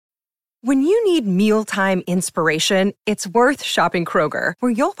When you need mealtime inspiration, it's worth shopping Kroger,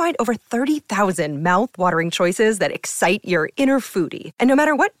 where you'll find over 30,000 mouth-watering choices that excite your inner foodie. And no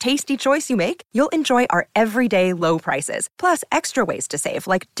matter what tasty choice you make, you'll enjoy our everyday low prices, plus extra ways to save,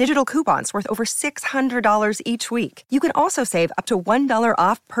 like digital coupons worth over $600 each week. You can also save up to $1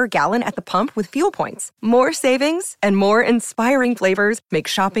 off per gallon at the pump with fuel points. More savings and more inspiring flavors make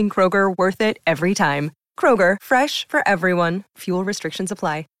shopping Kroger worth it every time. Kroger, fresh for everyone. Fuel restrictions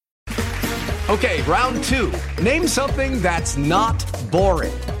apply. Okay, round two. Name something that's not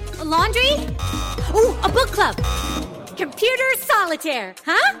boring. A laundry? Ooh, a book club. Computer solitaire,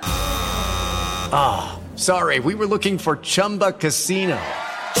 huh? Ah, sorry, we were looking for Chumba Casino.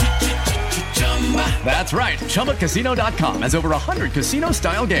 That's right, ChumbaCasino.com has over 100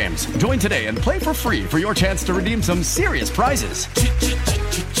 casino-style games. Join today and play for free for your chance to redeem some serious prizes.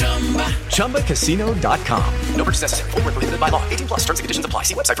 ChumbaCasino.com. No purchase necessary. Void where prohibited by law. 18+ terms and conditions apply.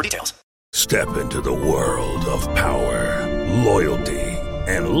 See website for details. Step into the world of power, loyalty,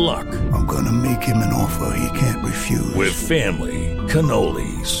 and luck. I'm gonna make him an offer he can't refuse. With family,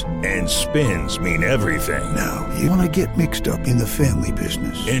 cannolis, and spins mean everything. Now, you wanna get mixed up in the family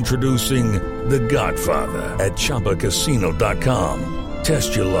business. Introducing The Godfather at ChumbaCasino.com.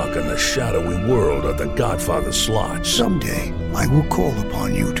 Test your luck in the shadowy world of The Godfather slot. Someday, I will call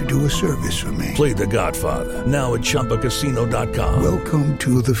upon you to do a service for me. Play The Godfather, now at ChumbaCasino.com. Welcome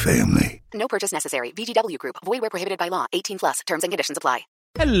to the family. No purchase necessary. VGW Group. Void where prohibited by law. 18+. Terms and conditions apply.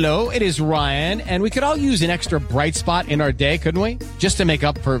 Hello, it is Ryan, and we could all use an extra bright spot in our day, couldn't we? Just to make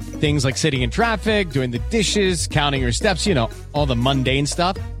up for things like sitting in traffic, doing the dishes, counting your steps, you know, all the mundane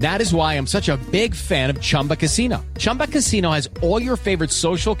stuff. That is why I'm such a big fan of Chumba Casino. Chumba Casino has all your favorite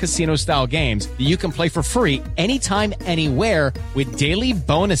social casino-style games that you can play for free anytime, anywhere with daily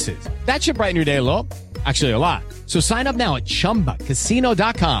bonuses. That should brighten your day a little. Actually, a lot. So sign up now at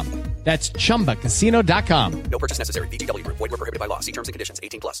ChumbaCasino.com. That's ChumbaCasino.com. No purchase necessary. VGW Group. Void where prohibited by law. See terms and conditions.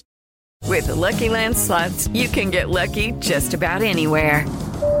 18+. With the Lucky Land Slots, you can get lucky just about anywhere.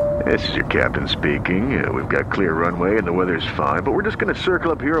 This is your captain speaking. We've got clear runway and the weather's fine, but we're just going to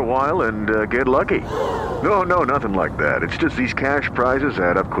circle up here a while and get lucky. No, nothing like that. It's just these cash prizes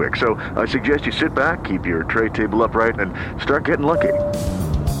add up quick. So I suggest you sit back, keep your tray table upright, and start getting lucky.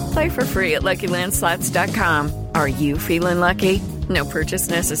 Play for free at LuckyLandSlots.com. Are you feeling lucky? No purchase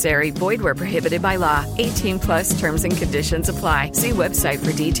necessary. Void where prohibited by law. 18+ terms and conditions apply. See website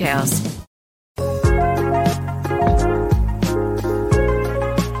for details.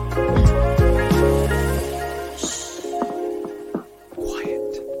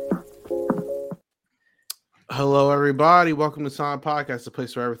 Hello, everybody. Welcome to Silent Podcast, the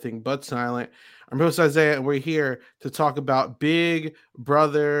place where everything but silent. I'm host Isaiah, and we're here to talk about Big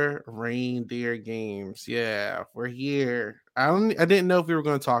Brother Reindeer games. Yeah, we're here. I didn't know if we were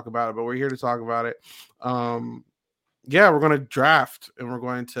going to talk about it, but we're here to talk about it. Yeah, we're going to draft, and we're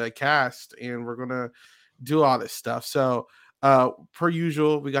going to cast, and we're going to do all this stuff. So, per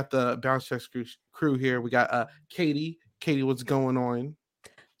usual, we got the Bounce Checks crew here. We got Katie. Katie, what's going on?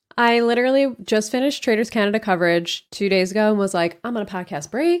 I literally just finished Traders Canada coverage 2 days ago and was like, I'm on a podcast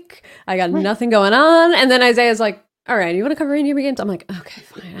break. I got nothing going on. And then Isaiah's like, all right, you want to cover Reindeer games? I'm like, okay,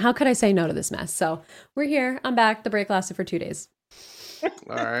 fine. How could I say no to this mess? So we're here. I'm back. The break lasted for 2 days.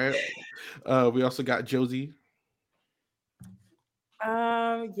 All right. We also got Josie.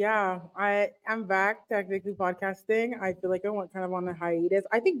 Yeah, I'm back technically podcasting. I feel like I went kind of on a hiatus.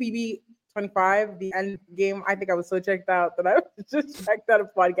 I think BB25, the end game, I think I was so checked out that I was just checked out of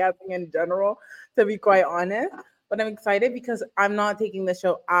podcasting in general, to be quite honest. But I'm excited because I'm not taking the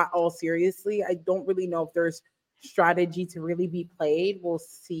show at all seriously. I don't really know if there's strategy to really be played. We'll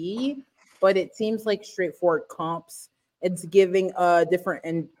see. But it seems like straightforward comps. It's giving a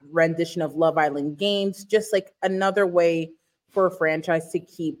different rendition of Love Island games, just like another way for a franchise to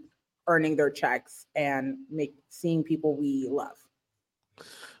keep earning their checks and seeing people we love.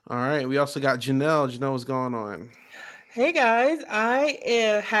 All right. We also got Janelle. Janelle, what's going on? Hey, guys.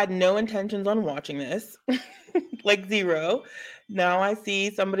 I had no intentions on watching this, like zero. Now I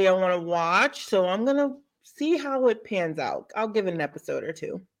see somebody I want to watch, so I'm going to see how it pans out. I'll give it an episode or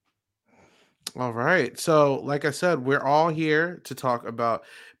two. All right. So, like I said, we're all here to talk about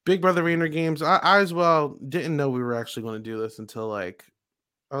Big Brother Reindeer games. I as well didn't know we were actually going to do this until I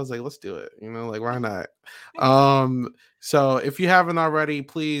was like, let's do it. Why not? So if you haven't already,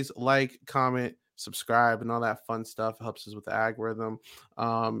 please like, comment, subscribe, and all that fun stuff. It helps us with the algorithm.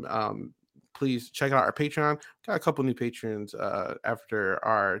 Please check out our Patreon. Got a couple new patrons after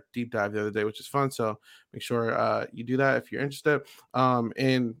our deep dive the other day, which is fun. So make sure you do that if you're interested.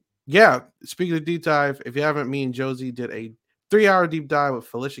 And yeah, speaking of deep dive, if you haven't, me and Josie did a 3-hour deep dive with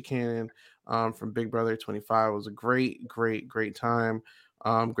Felicia Cannon from Big Brother 25. It was a great time.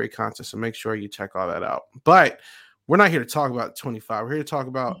 Great content. So make sure you check all that out. But we're not here to talk about 25. We're here to talk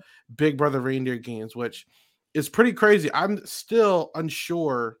about Big Brother Reindeer Games, which is pretty crazy. I'm still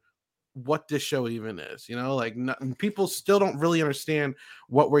unsure what this show even is. Like people still don't really understand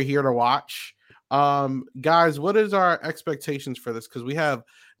what we're here to watch. Guys, what is our expectations for this? Because we have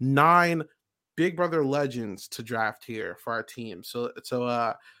 9 Big Brother legends to draft here for our team. So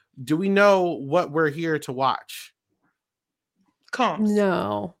do we know what we're here to watch? Comps.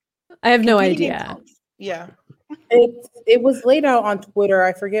 No, I have no idea. Yeah. It was laid out on Twitter.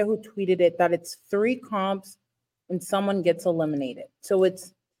 I forget who tweeted it, that it's 3 comps and someone gets eliminated. So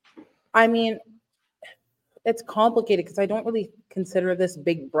it's complicated because I don't really consider this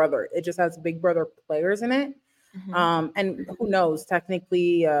Big Brother. It just has Big Brother players in it. Mm-hmm. And who knows?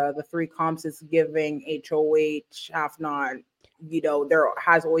 Technically, the 3 comps is giving HOH, half not. There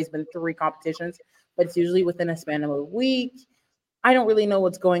has always been 3 competitions, but it's usually within a span of a week. I don't really know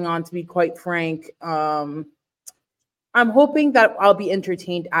what's going on, to be quite frank. I'm hoping that I'll be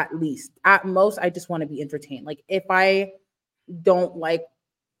entertained at least. At most, I just want to be entertained. Like, if I don't like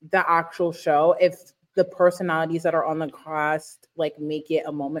the actual show, if the personalities that are on the cast make it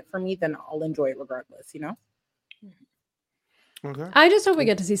a moment for me, then I'll enjoy it regardless, Okay. I just hope we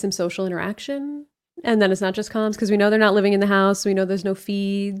get to see some social interaction, and then it's not just comps, because we know they're not living in the house. We know there's no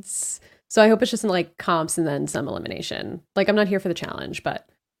feeds. So I hope it's just comps and then some elimination. I'm not here for the challenge, but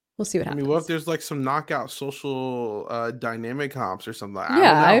we'll see what happens. What if there's some knockout social dynamic comps or something?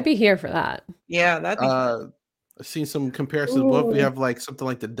 Yeah, I'd be here for that. Yeah, that'd be fun. I've seen some comparisons. What if we have something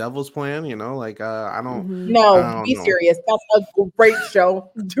like the Devil's Plan? I don't. No, be serious. That's a great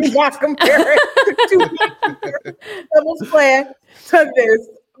show. Do not compare it. Devil's Plan to this.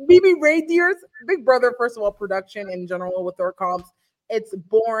 BB Reindeer's Big Brother. First of all, production in general with their comps, it's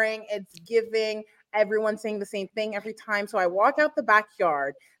boring. It's giving everyone saying the same thing every time. So I walk out the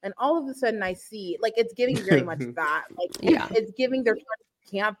backyard, and all of a sudden I see it's giving very much that. It's giving their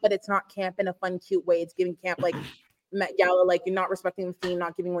camp, but it's not camp in a fun, cute way. It's giving camp Met Gala, you're not respecting the theme,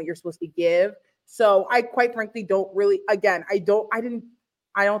 not giving what you're supposed to give. So I quite frankly don't really. Again, I don't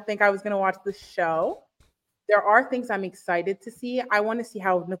think I was gonna watch the show. There are things I'm excited to see. I want to see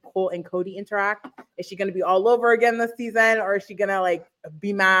how Nicole and Cody interact. Is she gonna be all over again this season, or is she gonna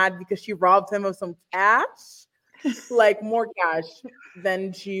be mad because she robbed him of some cash? More cash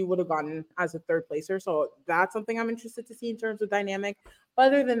than she would have gotten as a third placer. So that's something I'm interested to see in terms of dynamic.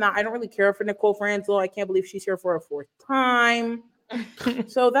 Other than that, I don't really care for Nicole Franzel. I can't believe she's here for a 4th time.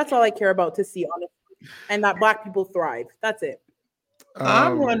 So that's all I care about to see, honestly. And that Black people thrive. That's it.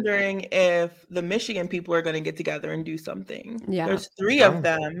 I'm wondering if the Michigan people are going to get together and do something. Yeah. There's 3 of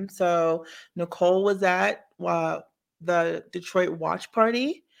them. So Nicole was at the Detroit watch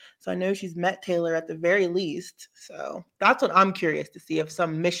party. So I know she's met Taylor at the very least. So that's what I'm curious to see, if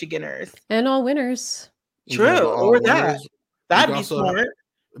some Michiganers. And all winners. True. Or that. That'd be smart.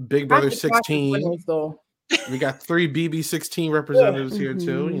 Big Brother 16. We got 3 BB16 representatives here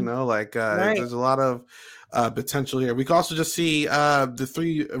too. There's a lot of potential here. We can also just see the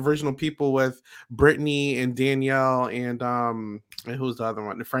 3 original people with Brittany and Danielle and who's the other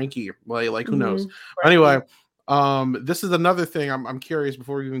one? Frankie. Who knows? Anyway, this is another thing I'm curious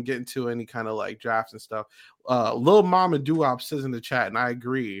before we even get into any kind of drafts and stuff. Lil Mama Doo-Wop says in the chat, and I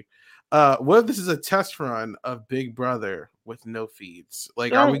agree. What if this is a test run of Big Brother with no feeds?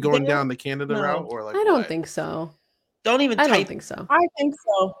 Are we going down the Canada route, or I don't think so. Don't even. I don't think so. I think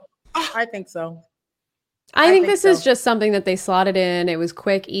so. I think so. I think this is just something that they slotted in. It was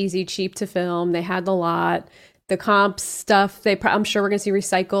quick, easy, cheap to film. They had the lot. The comps stuff, I'm sure we're going to see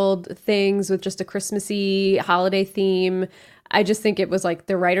recycled things with just a Christmassy holiday theme. I just think it was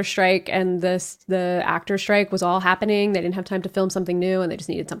the writer strike and the actor strike was all happening. They didn't have time to film something new, and they just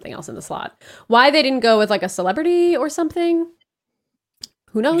needed something else in the slot. Why they didn't go with a celebrity or something,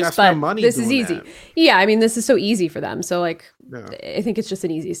 who knows? But this is easy. That. Yeah, I mean, this is so easy for them. So I think it's just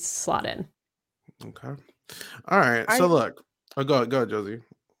an easy slot in. Okay. All right. So look, go ahead, Josie.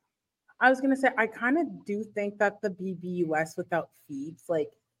 I was gonna say, I kind of do think that the BBUS without feeds,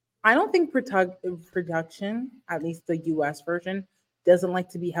 I don't think production, at least the US version, doesn't like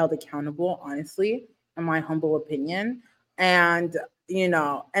to be held accountable, honestly, in my humble opinion. And, and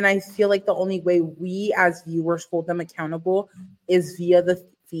I feel like the only way we as viewers hold them accountable is via the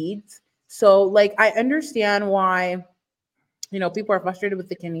feeds. So I understand why, people are frustrated with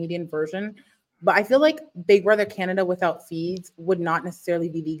the Canadian version, but I feel like Big Brother Canada without feeds would not necessarily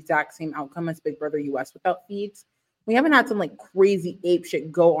be the exact same outcome as Big Brother US without feeds. We haven't had some crazy ape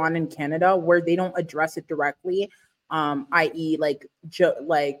shit go on in Canada where they don't address it directly. i.e., like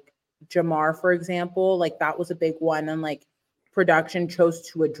Jamar, for example, like that was a big one, and like production chose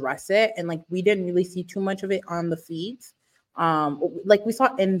to address it, and like we didn't really see too much of it on the feeds. Like we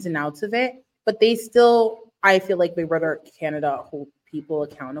saw ins and outs of it, but they still, I feel like Big Brother Canada hold people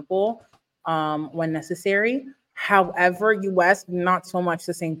accountable when necessary. However, US, not so much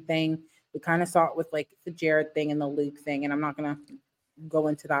the same thing. We kind of saw it with like the Jared thing and the Luke thing, and I'm not gonna go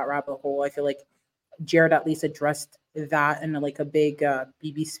into that rabbit hole. I feel like Jared at least addressed that in like a big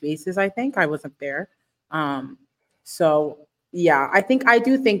BB Spaces. I think I wasn't there, so yeah, I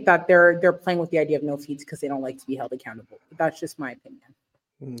do think that they're playing with the idea of no feeds because they don't like to be held accountable. That's just my opinion.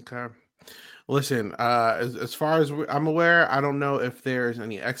 Okay. Listen, as far as I'm aware, I don't know if there's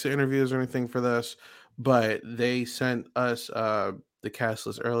any exit interviews or anything for this, but they sent us the cast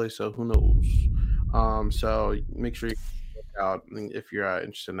list early, so who knows? So make sure you check out if you're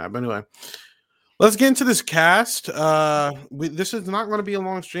interested in that. But anyway, let's get into this cast. This is not going to be a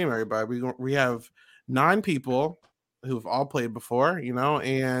long stream, everybody. We have 9 people who've all played before,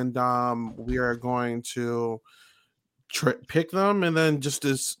 and we are going to pick them and then just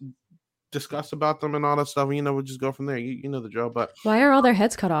discuss about them and all that stuff. We'll just go from there. You know the drill. But why are all their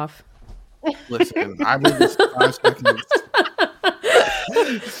heads cut off? Listen, I made this in 5 seconds.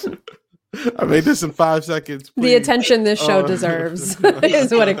 I made this in 5 seconds. Please. The attention this show deserves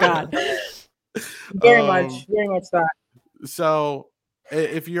is what it got. Very much that. So,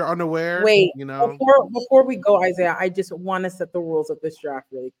 if you're unaware, wait, before we go, Isaiah, I just want to set the rules of this draft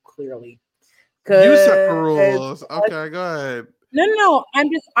really clearly. You set the rules. Okay, go ahead. No.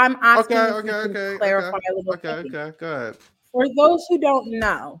 I'm asking to clarify a little bit. Okay, go ahead. For those who don't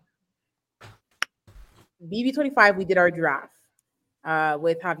know, BB25, we did our draft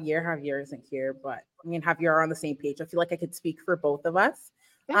with Javier. Javier isn't here, but me and Javier are on the same page. I feel like I could speak for both of us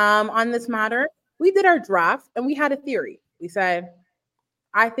on this matter. We did our draft and we had a theory. We said,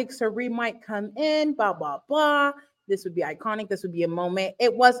 I think Sari might come in, blah, blah, blah. This would be iconic. This would be a moment.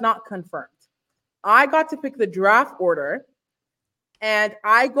 It was not confirmed. I got to pick the draft order, and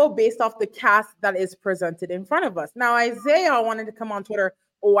I go based off the cast that is presented in front of us. Now, Isaiah wanted to come on Twitter,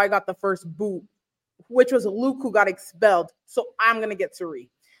 I got the first boot, which was Luke, who got expelled. So I'm going to get Sari.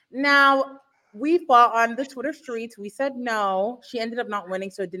 Now, we fought on the Twitter streets. We said no. She ended up not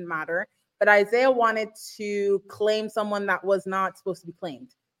winning, so it didn't matter. But Isaiah wanted to claim someone that was not supposed to be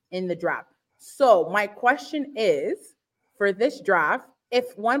claimed in the draft. So my question is, for this draft,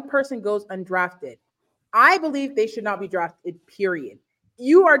 if one person goes undrafted, I believe they should not be drafted, period.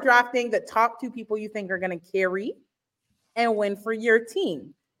 You are drafting the top 2 people you think are going to carry and win for your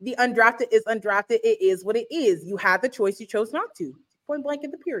team. The undrafted is undrafted. It is what it is. You had the choice. You chose not to. Point blank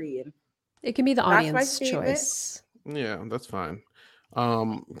in the period. It can be the audience choice. Yeah, that's fine.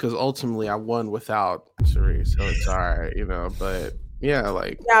 Because ultimately I won without Sari, so it's all right, but yeah,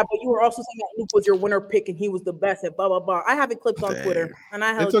 but you were also saying that Luke was your winner pick and he was the best at blah blah blah. I have it clipped on Twitter, and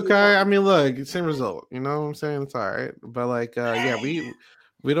it's okay. I mean, look, same result. You know what I'm saying? It's all right. But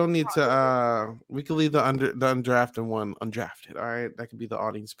we don't need to. We can leave the undrafted one undrafted. All right, that could be the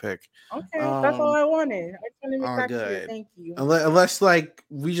audience pick. Okay, that's all I wanted. I just wanted to make that. Thank you. Unless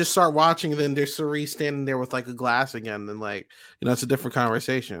we just start watching, then there's Sari standing there with like a glass again, then it's a different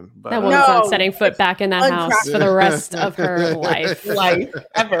conversation. But that woman's not setting foot back in that house for the rest of her life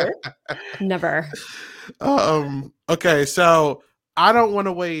ever, never. Okay, so I don't want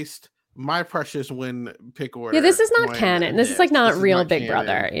to waste my precious win pick order. Yeah, this is not canon. This is like not real Big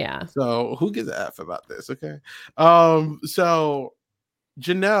Brother. Yeah. So who gives a F about this? Okay. So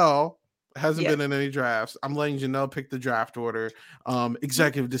Janelle hasn't been in any drafts. I'm letting Janelle pick the draft order.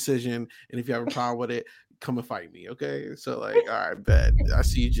 Executive decision. And if you have a problem with it, come and fight me. Okay. So all right, bet. I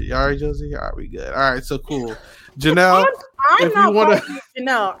see you. All right, Josie. All right, we good. All right, so cool. Janelle. I'm not fighting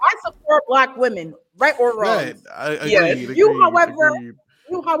Janelle. I support Black women, right or wrong. Right. Agreed.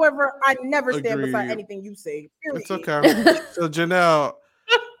 However, I never stand beside anything you say. Period. It's okay. So Janelle,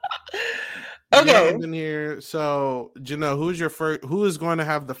 okay, in here. So Janelle, who is going to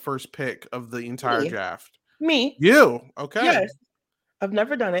have the first pick of the entire draft? Me. You. Okay. Yes. I've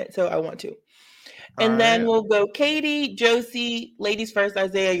never done it, so I want to. And then we'll go Katie, Josie, ladies first,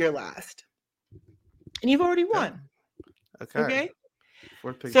 Isaiah, you're last. And you've already won. Okay.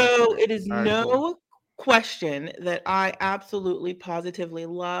 So it is no question that I absolutely positively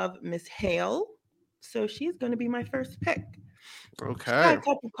love Miss Hale. So she's going to be my first pick. Okay. She got a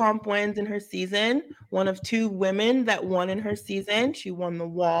couple comp wins in her season. One of 2 women that won in her season. She won the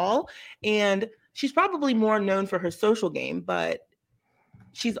wall. And she's probably more known for her social game, but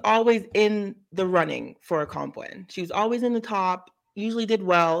she's always in the running for a comp win. She's always in the top usually did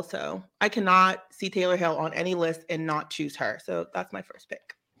well. So I cannot see Taylor Hale on any list and not choose her. So that's my first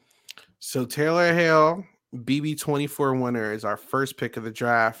pick. So Taylor Hale, BB24 winner, is our first pick of the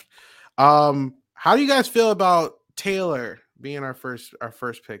draft. How do you guys feel about Taylor being our first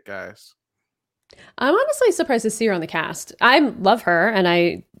pick, guys? I'm honestly surprised to see her on the cast. I love her and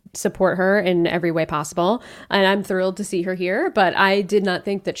I support her in every way possible. And I'm thrilled to see her here, but I did not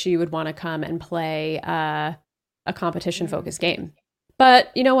think that she would want to come and play a competition focused game.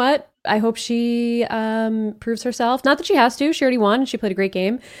 But you know what? I hope she proves herself. Not that she has to. She already won. She played a great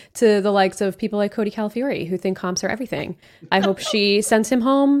game to the likes of people like Cody Calafiore who think comps are everything. I hope she sends him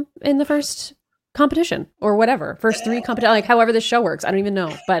home in the first competition or whatever. First 3 competition, like however this show works. I don't even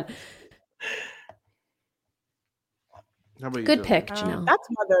know. But good pick, Janelle. That's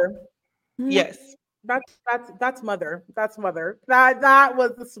mother. Yes. That's mother. That's mother. That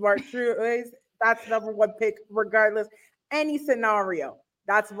was the smart choice. That's number 1 pick, regardless. Any scenario.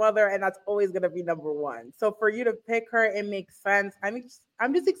 That's mother, and that's always gonna be number 1. So for you to pick her, it makes sense.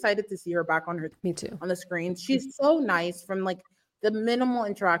 I'm just excited to see her back on the screen. She's so nice from like the minimal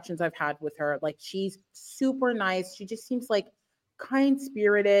interactions I've had with her. Like she's super nice. She just seems like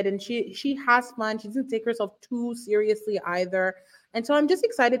kind-spirited, and she has fun. She doesn't take herself too seriously either. And so I'm just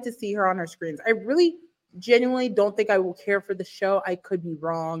excited to see her on our screens. I really genuinely don't think I will care for the show. I could be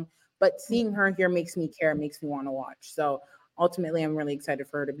wrong, but seeing her here makes me care, makes me want to watch. So ultimately, I'm really excited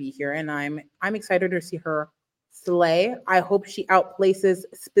for her to be here, and I'm excited to see her slay. I hope she outplaces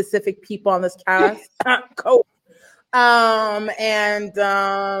specific people on this cast. Coach. Yeah,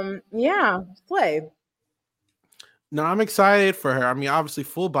 slay. No, I'm excited for her. I mean, obviously,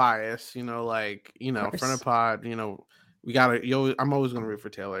 full bias. Front of pod. We gotta. I'm always gonna root for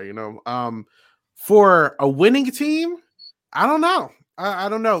Taylor. For a winning team, I don't know. I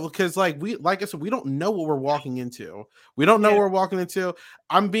don't know because like I said, we don't know what we're walking into. We don't know what we're walking into.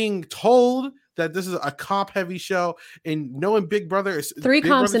 I'm being told that this is a comp heavy show, and knowing Big Brother is 3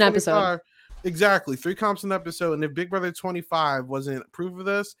 comps an episode. Exactly, 3 comps an episode. And if Big Brother 25 wasn't proof of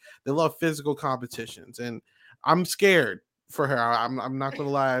this, they love physical competitions, and I'm scared for her. I'm not gonna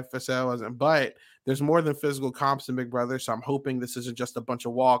lie if I said I wasn't, but there's more than physical comps in Big Brother, so I'm hoping this isn't just a bunch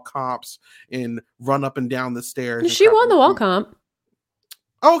of wall comps and run up and down the stairs. She won the wall comp.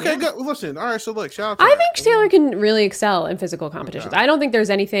 Okay, good. Listen, all right. So look, shout out to I think Taylor can really excel in physical competitions. I don't think there's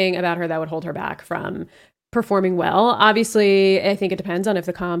anything about her that would hold her back from performing well. Obviously, I think it depends on if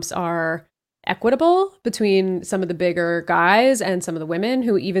the comps are equitable between some of the bigger guys and some of the women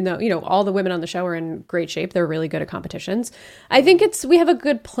who, even though, all the women on the show are in great shape, they're really good at competitions. I think we have a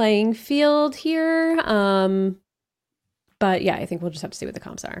good playing field here. But yeah, I think we'll just have to see what the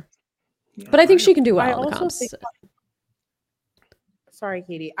comps are. Yeah, but I think she can do well in the comps. Sorry,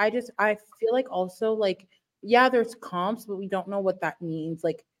 Katie. I feel like also like, yeah, there's comps, but we don't know what that means.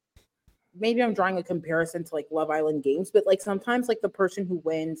 Like maybe I'm drawing a comparison to like Love Island games, but like sometimes like the person who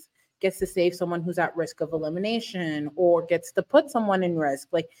wins gets to save someone who's at risk of elimination or gets to put someone in risk,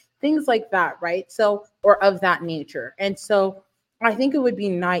 like things like that, right? So, or of that nature. And so I think it would be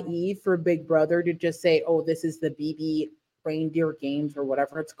naive for Big Brother to just say, oh, this is the BB Reindeer games or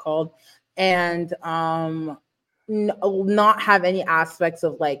whatever it's called. And, not have any aspects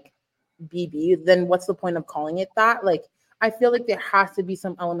of like BB, then what's the point of calling it that? Like, I feel like there has to be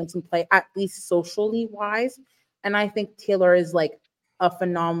some elements in play, at least socially wise. And I think Taylor is like a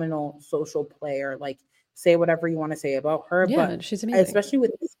phenomenal social player. Like, say whatever you want to say about her, but she's amazing. Especially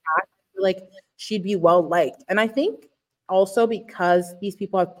with this cast, like she'd be well liked. And I think also because these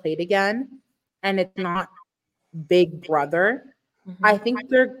people have played again and it's not Big Brother, I think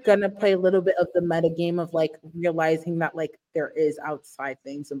they're gonna play a little bit of the meta game of like realizing that like there is outside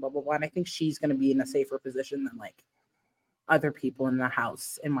things and blah blah blah. And I think she's gonna be in a safer position than like other people in the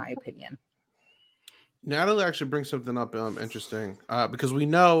house, in my opinion. Natalie actually brings something up interesting because we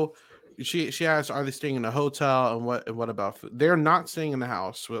know she asked, are they staying in a hotel and what about food? They're not staying in the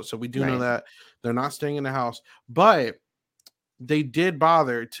house, so we do know that they're not staying in the house, but they did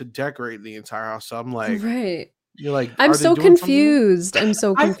bother to decorate the entire house. So I'm like, you're like, I'm so confused. I'm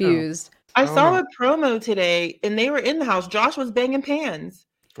so confused. I saw a promo today and they were in the house. Josh was banging pans.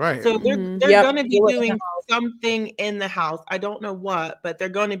 Right. So they're going to be doing something in the house. I don't know what, but they're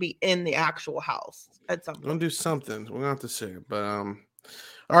going to be in the actual house at some point. We'll do something. We'll have to see. But all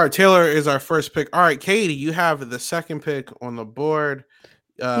right, Taylor is our first pick. All right, Katie, you have the second pick on the board.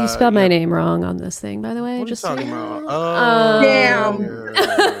 You spelled my name wrong on this thing, by the way. What are you talking about? Oh, damn.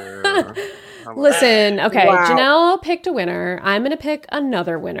 Listen, okay, Janelle picked a winner. I'm going to pick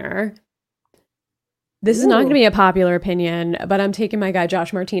another winner. This is not going to be a popular opinion, but I'm taking my guy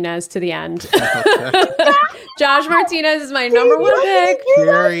Josh Martinez to the end. Josh Martinez is my number one pick.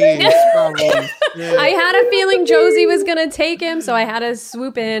 I had a feeling Josie was going to take him, so I had to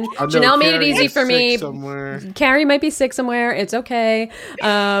swoop in. Janelle made it easy for me. Carrie might be sick somewhere. It's okay.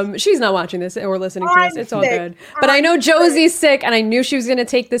 She's not watching this or listening to this. It's all good. But I know Josie's sick, and I knew she was going to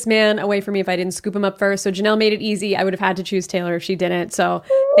take this man away from me if I didn't scoop him up first. So Janelle made it easy. I would have had to choose Taylor if she didn't. So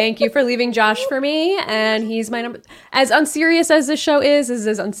thank you for leaving Josh for me. And he's my number. As unserious as this show is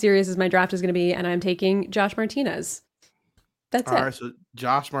as unserious as my draft is going to be. And I'm taking Josh Martinez. That's it. All right, so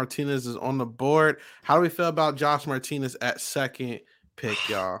Josh Martinez is on the board. How do we feel about Josh Martinez at second pick,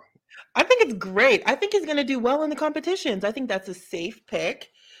 y'all? I think it's great. I think he's going to do well in the competitions. I think that's a safe pick,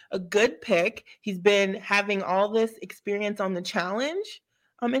 a good pick. He's been having all this experience on the challenge.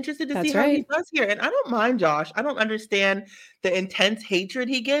 I'm interested to see how he does here. And I don't mind Josh. I don't understand the intense hatred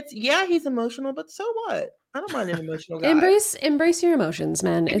he gets. Yeah, he's emotional, but so what? I don't mind an emotional guy. Embrace your emotions,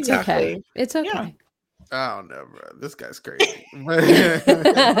 man. Exactly. It's okay. It's okay. Yeah. I don't know, bro. This guy's crazy.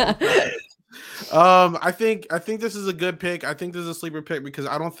 I think this is a good pick. I think this is a sleeper pick because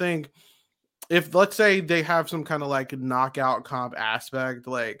I don't think if let's say they have some kind of like knockout comp aspect,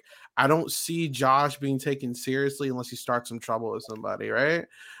 like I don't see Josh being taken seriously unless he starts some trouble with somebody, right?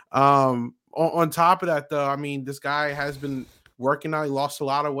 On top of that, though, I mean, this guy has been working out. He lost a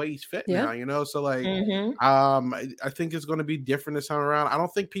lot of weight. He's fit now, you know. So like, I think it's going to be different this time around. I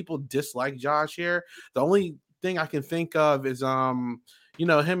don't think people dislike Josh here. The only thing I can think of is you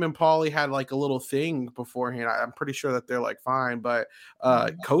know, him and Paulie had like a little thing beforehand. I'm pretty sure that they're like fine, but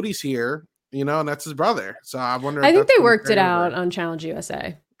Cody's here, you know, and that's his brother. So I wonder. I think they worked it out on Challenge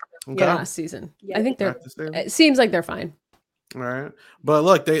USA last season. Yeah. I think it seems like they're fine. All right, but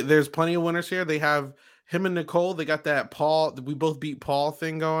look, there's plenty of winners here. They have him and Nicole. They got that Paul. We both beat Paul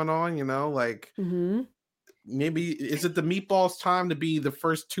thing going on. You know, like maybe is it the Meatballs time to be the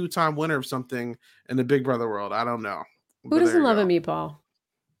first 2-time winner of something in the Big Brother world? I don't know. Who doesn't love a meatball?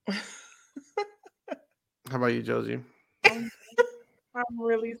 How about you, Josie? I'm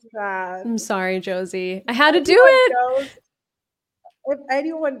really sad. I'm sorry, Josie. I had to do it. If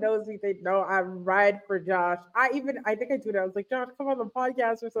anyone knows me, they know I ride for Josh. I think I tweeted, I was like, Josh, come on the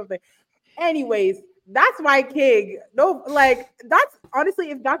podcast or something. Anyways, that's my king. No, like that's honestly,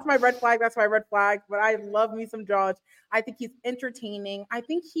 if that's my red flag, that's my red flag. But I love me some Josh. I think he's entertaining.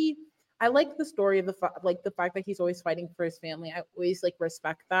 I like the story of the fact that he's always fighting for his family. I always like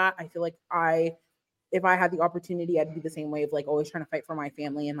respect that. I feel like if I had the opportunity, I'd be the same way of like always trying to fight for my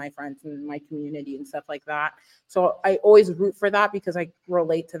family and my friends and my community and stuff like that. So I always root for that because I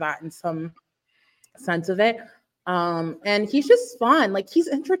relate to that in some sense of it. And he's just fun. Like he's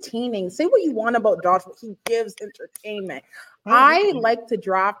entertaining. Say what you want about Josh, but he gives entertainment. I like to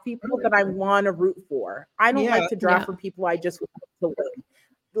draft people that I want to root for. I don't like to draft for people I just want to win.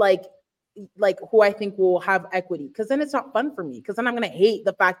 Like who I think will have equity, because then it's not fun for me, because then I'm going to hate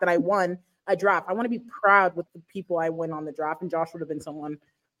the fact that I won a draft. I want to be proud with the people I win on the draft, and Josh would have been someone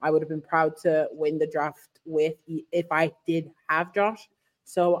I would have been proud to win the draft with if I did have Josh.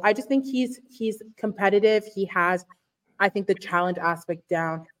 So I just think he's competitive. He has, I think, the challenge aspect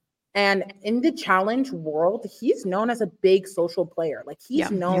down. And in the challenge world, he's known as a big social player. Like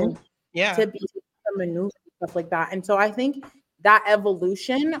he's known to be a maneuver and stuff like that. And so I think that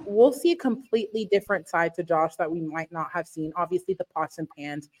evolution, we'll see a completely different side to Josh that we might not have seen. Obviously, the pots and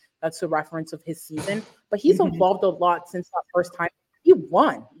pans, that's the reference of his season. But he's evolved a lot since that first time. He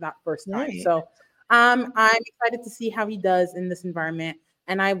won that first time. Right. So I'm excited to see how he does in this environment.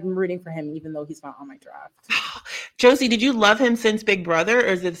 And I'm rooting for him, even though he's not on my draft. Josie, did you love him since Big Brother,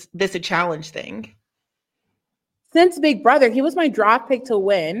 or is this a challenge thing? Since Big Brother, he was my draft pick to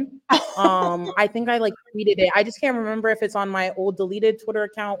win. I think I tweeted it. I just can't remember if it's on my old deleted Twitter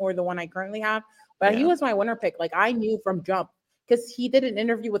account or the one I currently have. But he was my winner pick. Like I knew from jump, because he did an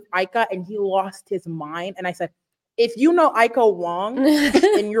interview with Ika and he lost his mind. And I said, if you know Ika Wong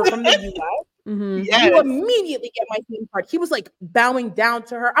and you're from the US, you immediately get my team card. He was like bowing down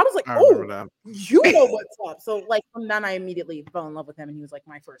to her. I was like, oh, you know what's up. So like from then I immediately fell in love with him, and he was like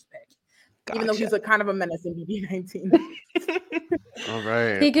my first pick. Gotcha. Even though he's a kind of a menace in BB19. All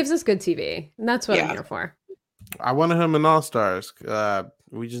right. He gives us good TV. And that's what I'm here for. I wanted him in All Stars.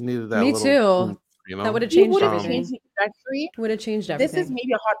 We just needed that. Me too. You know? That would have changed everything. Would have changed everything. This is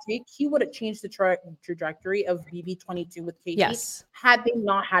maybe a hot take. He would have changed the trajectory of BB22 with Katie had they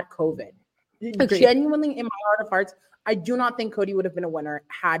not had COVID. Agreed. Genuinely, in my heart of hearts, I do not think Cody would have been a winner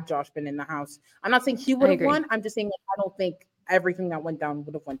had Josh been in the house. I'm not saying he would have won. I'm just saying I don't think everything that went down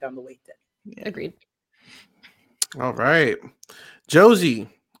would have went down the way it did. Agreed. All right. Josie,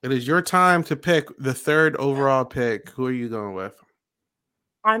 It is your time to pick the third overall pick. Who are you going with?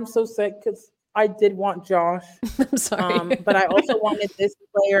 I'm so sick because I did want Josh. I'm sorry. But I also wanted this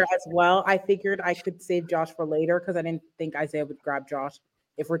player as well. I figured I could save Josh for later because I didn't think Isaiah would grab Josh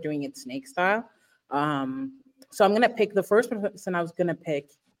if we're doing it snake style. So I'm gonna pick the first person I was gonna pick,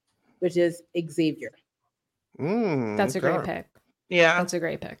 which is Xavier. That's a great pick. Yeah, that's a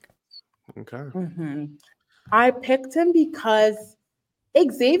great pick. Okay. I picked him because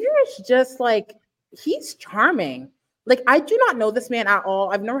Xavier is just like, he's charming. Like, I do not know this man at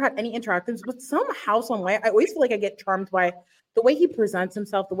all. I've never had any interactions, but somehow, some way, I always feel like I get charmed by the way he presents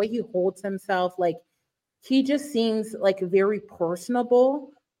himself, the way he holds himself. Like, he just seems like very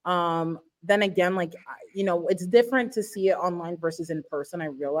personable. Then again, like, it's different to see it online versus in person. I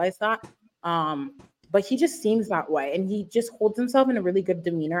realize that. But he just seems that way, and he just holds himself in a really good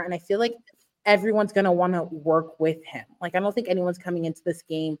demeanor. And I feel like everyone's gonna want to work with him. Like, I don't think anyone's coming into this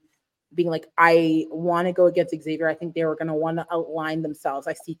game being like, I want to go against Xavier. I think they were going to want to outline themselves.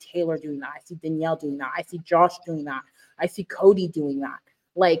 I see Taylor doing that. I see Danielle doing that. I see Josh doing that. I see Cody doing that.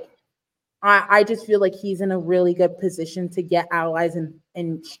 Like, I just feel like he's in a really good position to get allies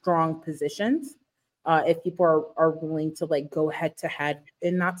in strong positions. If people are willing to like go head to head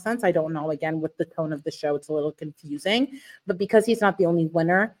in that sense. I don't know. Again, with the tone of the show, it's a little confusing. But because he's not the only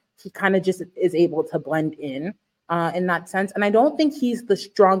winner, he kind of just is able to blend in that sense. And I don't think he's the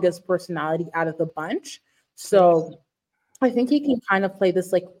strongest personality out of the bunch. So I think he can kind of play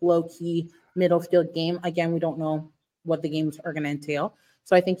this like low-key middle field game. Again, we don't know what the games are going to entail.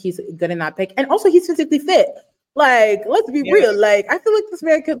 So I think he's good in that pick. And also he's physically fit. Like, let's be real. Like, I feel like this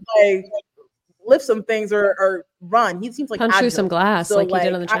man could like lift some things or run. He seems like punch through some glass, so, like he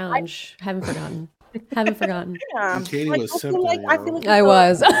did on the I challenge. Haven't forgotten. Yeah. And Katie was simple. I feel like I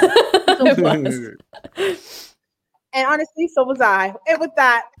was. And honestly, so was I. And with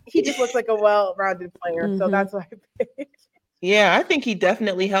that, he just looks like a well-rounded player. So that's why I picked. Yeah, I think he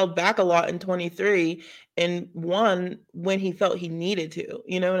definitely held back a lot in 23 and won when he felt he needed to.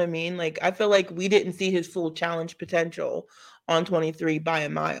 You know what I mean? Like, I feel like we didn't see his full challenge potential on 23 by a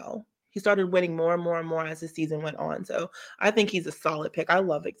mile. He started winning more and more and more as the season went on. So I think he's a solid pick. I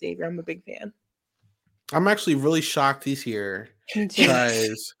love Xavier. I'm a big fan. I'm actually really shocked he's here.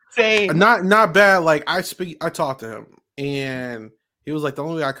 Because Same. Not bad. Like, I talked to him and he was like, the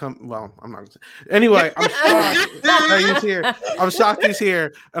only way I come. Well, I'm not. Anyway, I'm shocked that he's here. I'm shocked he's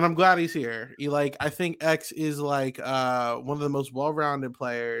here, and I'm glad he's here. I think X is like one of the most well-rounded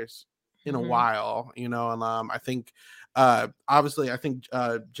players in a while. And I think obviously, I think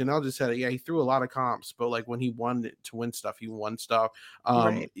Janelle just said it. Yeah, he threw a lot of comps, but like when he wanted to win stuff, he won stuff.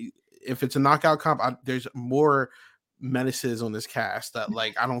 Right. If it's a knockout comp, there's more menaces on this cast that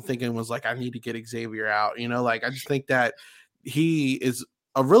like I don't think anyone's like I need to get Xavier out. Like I just think that he is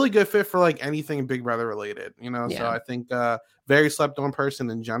a really good fit for like anything Big Brother related, So I think very slept on person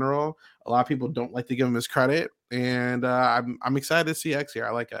in general. A lot of people don't like to give him his credit, and I'm excited to see X here.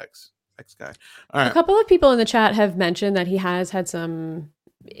 I like X guy. All right. A couple of people in the chat have mentioned that he has had some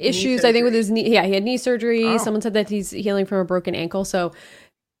issues, I think, with his knee. Yeah, he had knee surgery. Someone said that he's healing from a broken ankle. So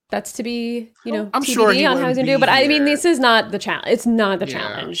that's to be, I'm TBD sure he on how he's going to do. But I mean, this is not the challenge. It's not the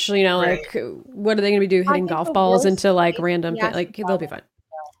challenge. Right. Like, what are they going to be doing? Hitting golf balls into like random, like they'll be fine.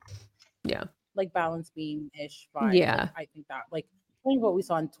 Yeah. Like balance beam-ish vibe. Yeah. Like, I think that, like, I think what we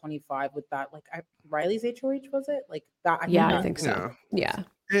saw in 25 with that, like, Riley's HOH, was it? Like, that. I think so. Yeah.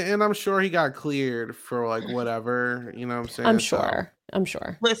 And I'm sure he got cleared for like whatever, you know what I'm saying? I'm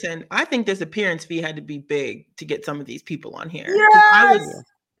sure. Listen, I think this appearance fee had to be big to get some of these people on here. Yes!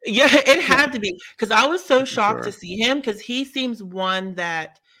 Yeah, it had to be, because I was so shocked to see him, because he seems one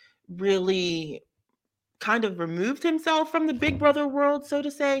that really kind of removed himself from the Big Brother world, so to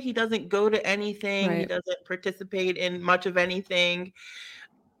say. He doesn't go to anything. Right. He doesn't participate in much of anything.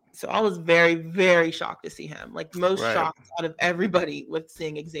 So I was very, very shocked to see him. Like most shocked out of everybody with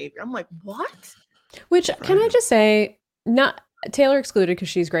seeing Xavier. I'm like, what? Which, can I just say, not Taylor excluded because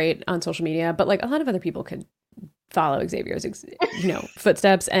she's great on social media, but like a lot of other people could follow Xavier's,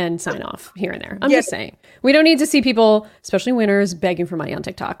 footsteps and sign off here and there. I'm just saying, we don't need to see people, especially winners, begging for money on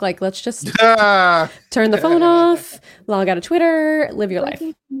TikTok. Like, let's just turn the phone off, log out of Twitter, live your life.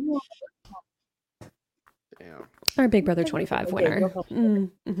 Damn. Our Big Brother 25 winner. What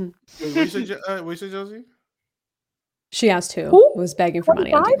you say, Josie? She asked who was begging for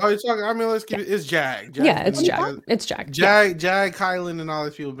money on TikTok. Oh, you're talking. I mean, let's keep it. It's Jag. Yeah, it's Jag. It's Jag. Jag, Kylan, and all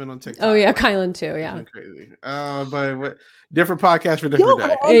these people have been on TikTok. Oh yeah, Kylan too. Yeah, crazy. But different podcast for different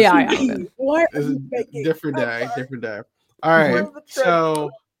day. Yeah. Different day. All right.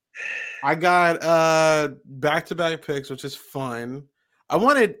 So I got back-to-back picks, which is fun. I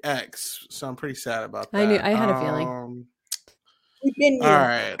wanted X, so I'm pretty sad about that. I had a feeling. All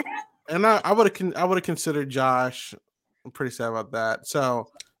right, and I would have considered Josh. I'm pretty sad about that. So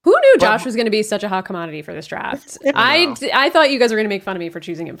who knew Josh was going to be such a hot commodity for this draft? I thought you guys were going to make fun of me for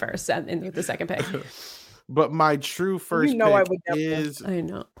choosing him first in the second pick. But my true first pick is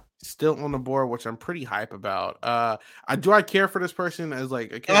still on the board, which I'm pretty hype about. I care for this person as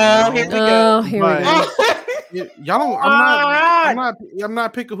like here we go. Y'all don't. I'm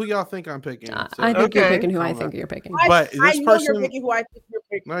not picking who y'all think I'm picking. So. I think you're picking who I think you're picking. But I know you're picking who I think you're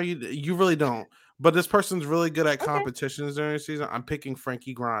picking. No, you really don't. But this person's really good at competitions during the season. I'm picking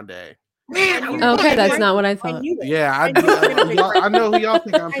Frankie Grande. Okay, that's not what I thought. Yeah, I know who y'all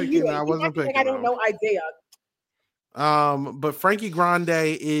think I'm picking. I wasn't picking. I don't know Isaiah. But Frankie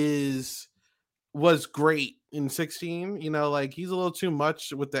Grande was great in 16. You know, like he's a little too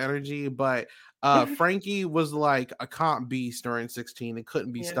much with the energy, but Frankie was like a comp beast during 16 and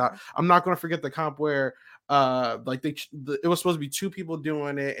couldn't be stopped. I'm not going to forget the comp where like it was supposed to be two people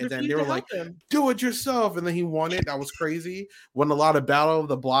doing it, and then they were like, do it yourself, and then he won it. That was crazy. Won a lot of Battle of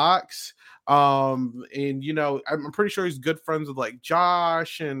the Blocks. And you know, I'm pretty sure he's good friends with like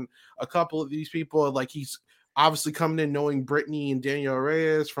Josh and a couple of these people. Like he's obviously coming in knowing Brittany and Daniel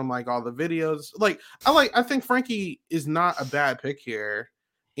Reyes from like all the videos. I think Frankie is not a bad pick here.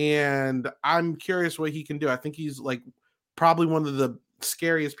 And I'm curious what he can do. I think he's like probably one of the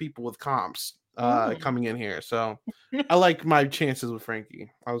scariest people with comps coming in here. So I like my chances with Frankie.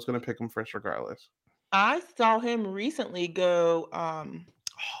 I was going to pick him first regardless. I saw him recently go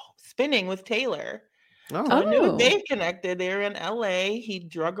spinning with Taylor. Oh. I knew they've connected. They're in LA. He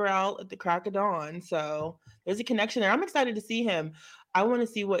drug her out at the crack of dawn. So there's a connection there. I'm excited to see him. I want to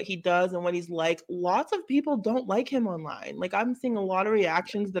see what he does and what he's like. Lots of people don't like him online. Like I'm seeing a lot of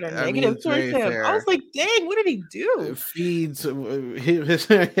reactions that are negative towards him. Fair. I was like, dang, what did he do? It feeds. He was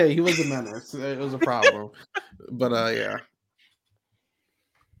a menace. It was a problem. But yeah.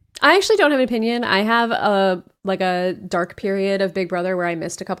 I actually don't have an opinion. I have a dark period of Big Brother where I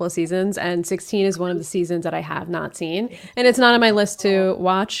missed a couple of seasons, and 16 is one of the seasons that I have not seen, and it's not on my list to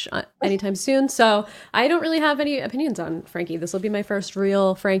watch anytime soon. So I don't really have any opinions on Frankie. This will be my first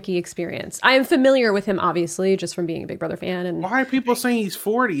real Frankie experience. I am familiar with him, obviously, just from being a Big Brother fan. And why are people saying he's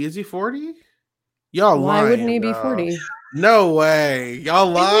 40? Is he 40? Y'all lying. Why wouldn't he be 40? No way. Y'all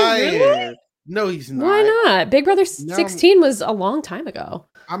lying. Really? No, he's not. Why not? Big Brother 16 was a long time ago.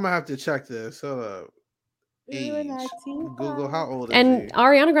 I'm gonna have to check this. Age. Google how old is and he?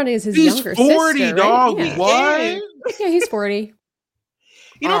 Ariana Grande is his younger sister. He's 40, dog. Right? Yeah. What? Yeah, he's 40.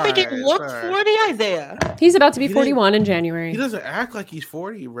 You don't think he looks 40, Isaiah? He's about to be 41 in January. He doesn't act like he's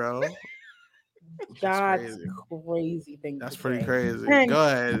 40, bro. That's crazy thing. That's pretty crazy. Go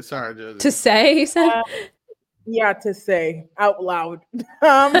ahead. Sorry, Josie. To say, he said. Yeah, to say out loud.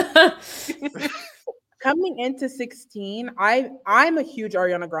 Coming into 16, I'm a huge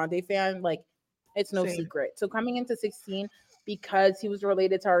Ariana Grande fan. Like, it's no secret. So coming into 16, because he was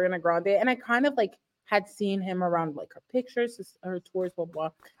related to Ariana Grande, and I kind of like had seen him around like her pictures, her tours, blah blah.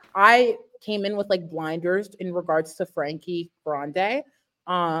 I came in with like blinders in regards to Frankie Grande.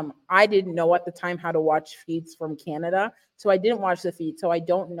 I didn't know at the time how to watch feeds from Canada, so I didn't watch the feed. So I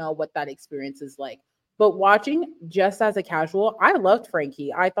don't know what that experience is like. But watching just as a casual, I loved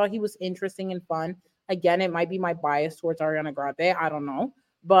Frankie. I thought he was interesting and fun. Again, it might be my bias towards Ariana Grande. I don't know.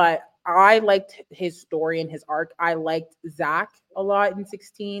 But I liked his story and his arc. I liked Zach a lot in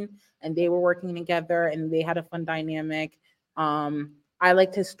 16, and they were working together, and they had a fun dynamic. I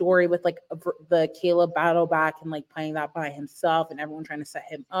liked his story with like the Caleb battle back and like playing that by himself and everyone trying to set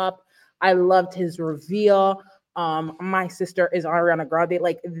him up. I loved his reveal. My sister is Ariana Grande.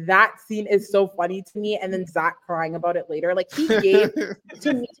 Like that scene is so funny to me. And then Zach crying about it later. Like he gave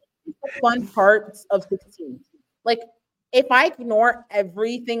to me the fun parts of 16. Like if I ignore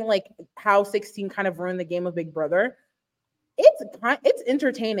everything, like how 16 kind of ruined the game of Big Brother, it's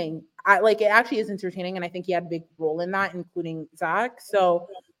entertaining. It actually is entertaining, and I think he had a big role in that, including Zach. So,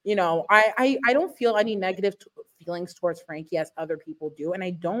 you know, I don't feel any negative feelings towards Frankie as other people do, and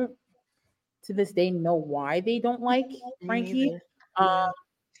I don't to this day know why they don't like Frankie.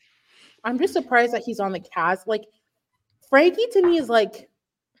 I'm just surprised that he's on the cast. Like Frankie to me is like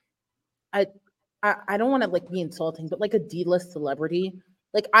I don't want to like be insulting, but like a D-list celebrity.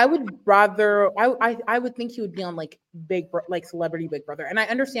 Like I would rather I would think he would be on like Celebrity Big Brother. And I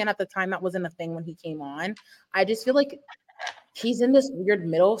understand at the time that wasn't a thing when he came on. I just feel like he's in this weird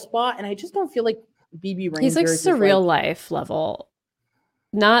middle spot, and I just don't feel like BB Reindeer. He's like Surreal Life level.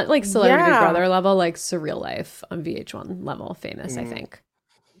 Not like Celebrity Big Brother level, like Surreal Life on VH1 level famous, I think.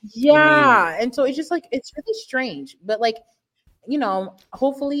 Yeah. And so it's just like it's really strange. But like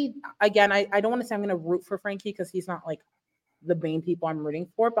hopefully, again, I don't want to say I'm going to root for Frankie because he's not like the main people I'm rooting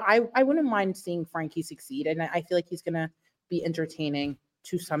for, but I wouldn't mind seeing Frankie succeed. And I feel like he's going to be entertaining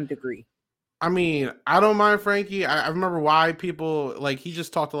to some degree. I mean, I don't mind Frankie. I remember why people like he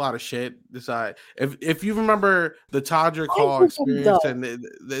just talked a lot of shit. If you remember the Todrick Hall experience, and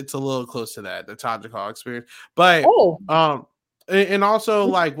it's a little close to that, the Todrick Hall experience. But and also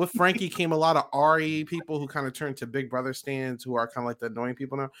like with Frankie came a lot of RE people who kind of turned to Big Brother stands who are kind of like the annoying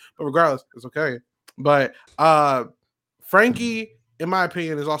people now. But regardless, it's okay. But Frankie, in my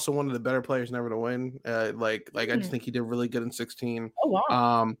opinion, is also one of the better players never to win. I just think he did really good in 16. Oh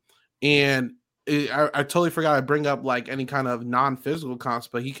wow. And I totally forgot to bring up like any kind of non-physical comps,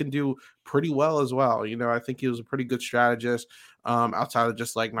 but he can do pretty well as well. I think he was a pretty good strategist outside of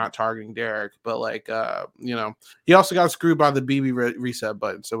just like not targeting Derek. But like, he also got screwed by the BB reset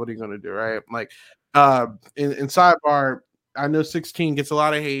button. So what are you going to do, right? Like, in sidebar, I know 16 gets a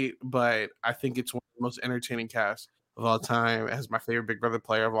lot of hate, but I think it's one of the most entertaining casts of all time. It has my favorite Big Brother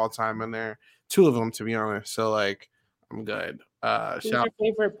player of all time in there. 2 of them, to be honest. So like, I'm good. Who's your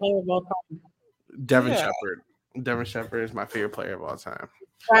favorite player of all time? Devin Shepard. Devin Shepard is my favorite player of all time.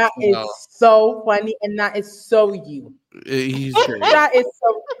 That is so funny, and that is so you. He's great. That is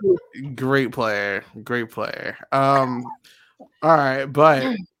so you. Great player. All right,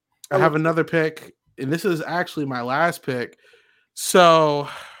 but I have another pick, and this is actually my last pick. So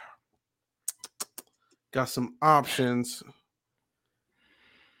got some options.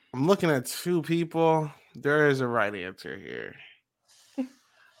 I'm looking at 2 people. There is a right answer here.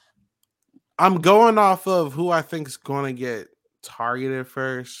 I'm going off of who I think is going to get targeted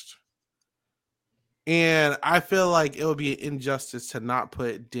first. And I feel like it would be an injustice to not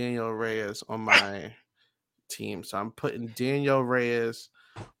put Daniel Reyes on my team. So I'm putting Daniel Reyes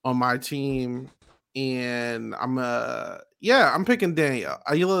on my team. And I'm picking Danielle.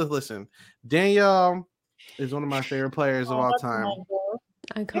 Listen, Danielle is one of my favorite players of all time.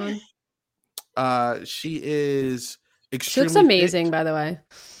 Icon. She is extremely. She looks amazing, by the way.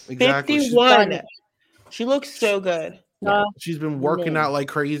 Exactly. 51. She looks so good. She's been working out like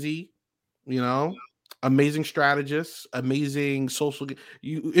crazy. Amazing strategist, amazing social.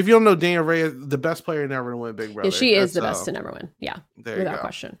 If you don't know Daniel Reyes, the best player never to win Big Brother. Yeah, she is the best to never win. Yeah, without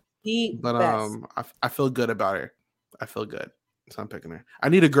question. I feel good about her. I feel good, so I'm picking her. I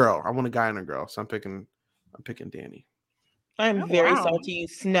need a girl. I want a guy and a girl, so I'm picking Danny. I'm very salty you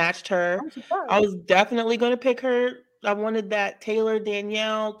snatched her. I was definitely going to pick her. I wanted that Taylor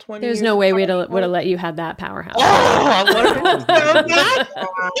Danielle 20. There's no way we would have let you have that powerhouse.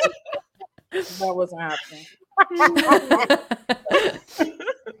 That wasn't happening.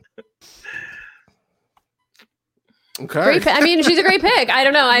 Okay. She's a great pick. I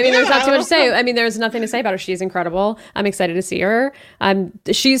don't know. There's not too much to say. There's nothing to say about her. She's incredible. I'm excited to see her.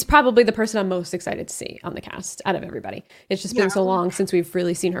 She's probably the person I'm most excited to see on the cast out of everybody. It's just been so long since we've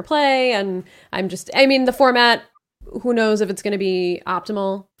really seen her play. And the format, who knows if it's going to be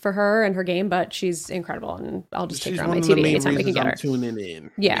optimal for her and her game, but she's incredible. And I'll just take her on my TV anytime we can get her. Tuning in.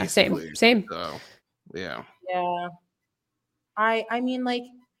 Yeah, basically. Same. So, yeah. Yeah.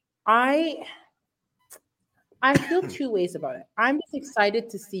 I feel 2 ways about it. I'm just excited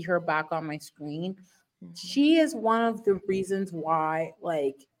to see her back on my screen. She is one of the reasons why,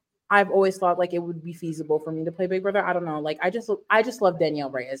 I've always thought it would be feasible for me to play Big Brother. I don't know. I just love Danielle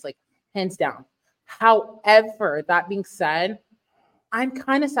Reyes, hands down. However, that being said, I'm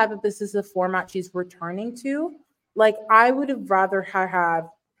kind of sad that this is the format she's returning to. I would have rather have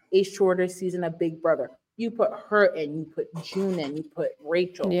a shorter season of Big Brother. You put her in, you put June in, you put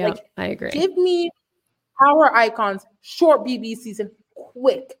Rachel. Yeah, I agree. Give me Power Icons, short BB season,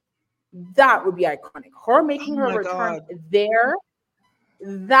 quick. That would be iconic. Her making her return there,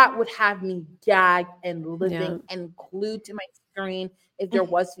 that would have me gagged and living and glued to my screen if there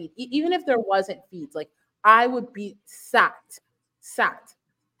was feed. Even if there wasn't feeds, I would be sat.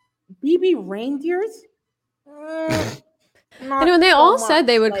 BB Reindeers? And they all said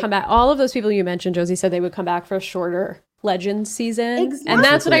they would come back. All of those people you mentioned, Josie, said they would come back for a shorter Legends season. Exactly. And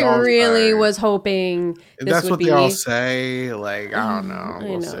that's what I really was hoping that's what they all say. I don't know.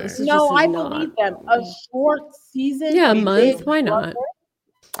 We'll see. I believe them. A short season. Yeah, a month. Why not?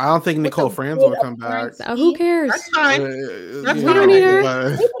 I don't think Nicole Franz will come back. Who cares? That's fine. We don't need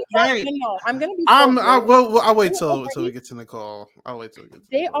her. No, I'm gonna be. I'll wait till we get to Nicole. I'll wait till we get to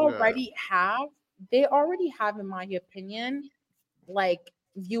They already have, in my opinion,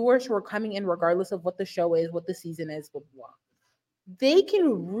 viewers who are coming in regardless of what the show is, what the season is, blah, blah. They can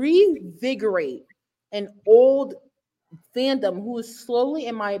revigorate an old fandom who is slowly,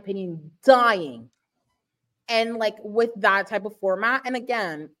 in my opinion, dying And like with that type of format, and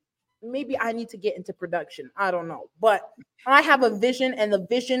again, maybe I need to get into production. I don't know. But I have a vision, and the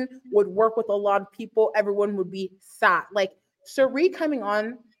vision would work with a lot of people. Everyone would be sad. Like Suri coming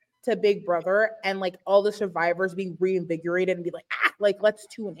on to Big Brother and like all the survivors being reinvigorated and be like let's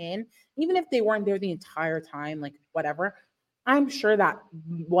tune in. Even if they weren't there the entire time, like whatever. I'm sure that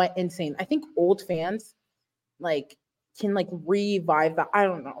went insane. I think old fans like can like revive that. I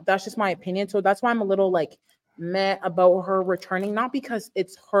don't know. That's just my opinion. So that's why I'm a little like meh about her returning. Not because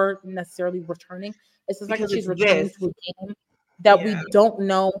it's her necessarily returning. It's just like she's returning to a game that we don't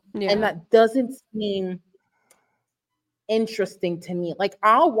know and that doesn't seem interesting to me. Like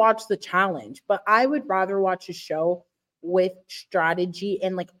I'll watch the challenge, but I would rather watch a show with strategy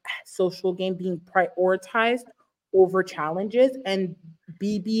and like social game being prioritized over challenges. And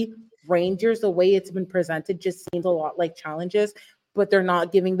BB Rangers, the way it's been presented, just seems a lot like challenges, but they're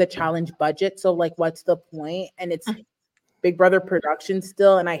not giving the challenge budget. So like, what's the point? And it's Big Brother production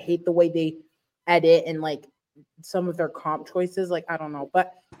still, and I hate the way they edit and like some of their comp choices. Like I don't know,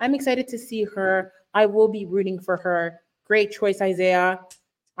 but I'm excited to see her. I will be rooting for her. Great choice, Isaiah.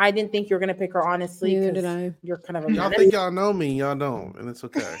 I didn't think you were gonna pick her, honestly. Neither did I. You're kind of a y'all think y'all know me, y'all don't, and it's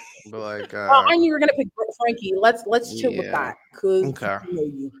okay. But like, I knew you were gonna pick Frankie. Let's chill with that, cause okay. I know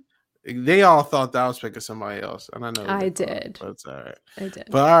you. They all thought that I was picking somebody else, and I know I did. But it's all right. I did.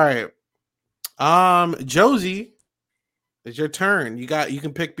 But all right, Josie, it's your turn. You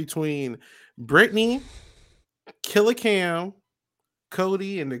can pick between Brittany, Killer Cam,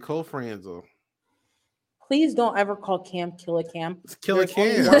 Cody, and Nicole Franzel. Please don't ever call Cam Killer Cam. It's Killer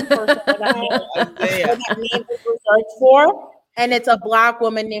Cam. One person that name is researched for, and it's a Black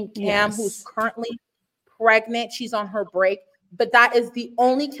woman named Cam who's currently pregnant. She's on her break, but that is the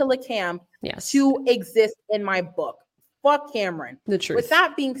only Killer Cam to exist in my book. Fuck Cameron. The truth. With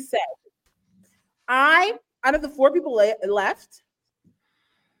that being said, out of the 4 people left,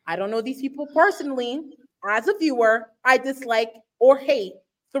 I don't know these people personally. As a viewer, I dislike or hate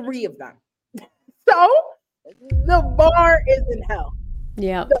 3 of them. So the bar is in hell.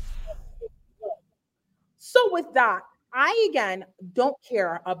 Yeah. So with that, I again don't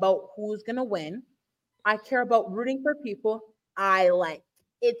care about who's gonna win. I care about rooting for people I like.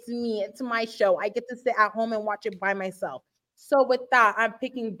 It's me. It's my show. I get to sit at home and watch it by myself. So with that, I'm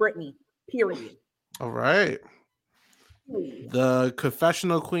picking Brittany. Period. All right. The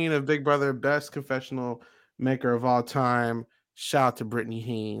confessional queen of Big Brother, best confessional maker of all time. Shout out to Brittany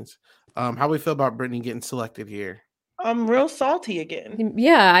Haynes. How we feel about Brittany getting selected here? I'm real salty again.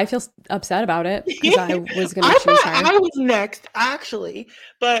 Yeah, I feel upset about it because I was going to choose her. I was next, actually,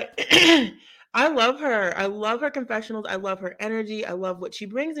 but I love her. I love her confessionals. I love her energy. I love what she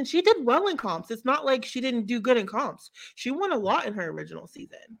brings, and she did well in comps. It's not like she didn't do good in comps. She won a lot in her original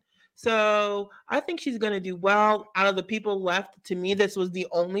season. So I think she's going to do well. Out of the people left, to me, this was the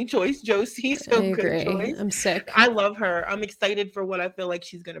only choice, Josie. So I agree. good choice. I'm sick. I love her. I'm excited for what I feel like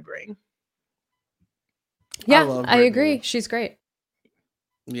she's going to bring. Yeah, I agree. She's great.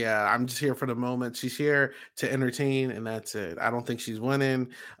 Yeah, I'm just here for the moment. She's here to entertain, and that's it. I don't think she's winning.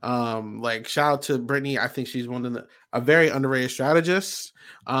 Like shout out to Brittany. I think she's a very underrated strategist.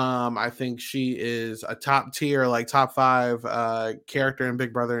 I think she is a top tier, like top 5 character in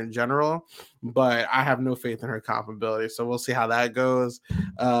Big Brother in general. But I have no faith in her comp ability, so we'll see how that goes.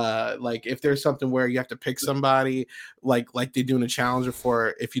 Like if there's something where you have to pick somebody, like they do in a challenger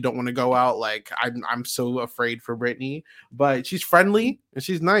for if you don't want to go out, like I'm so afraid for Brittany, but she's friendly and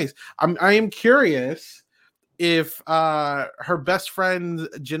she's nice. I am curious if her best friend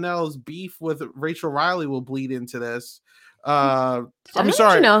Janelle's beef with Rachel Riley will bleed into this. I'm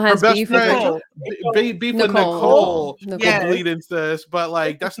sorry, Janelle has her best beef friend with beef with Nicole will Yes. bleed into this, but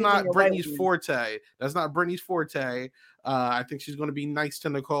like that's not Brittany's forte. That's not Brittany's forte. I think she's going to be nice to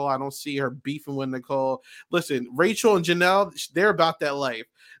Nicole. I don't see her beefing with Nicole. Listen, Rachel and Janelle, they're about that life.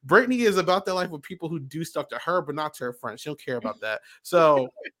 Brittany is about that life with people who do stuff to her, but not to her friends. She don't care about that. So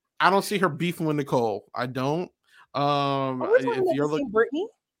I don't see her beefing with Nicole. I don't. If you're looking, Brittany,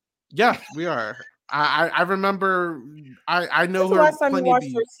 yeah, we are. I remember. I know her. Last time you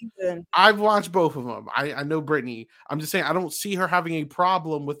watched her season? I've watched both of them. I know Brittany. I'm just saying I don't see her having a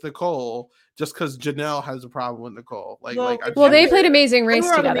problem with Nicole just because Janelle has a problem with Nicole. Well, they played Amazing Race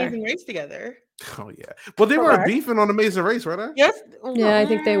together. Amazing Race together. Oh yeah. Well, they were beefing on Amazing Race, weren't they? Yes. Yeah, I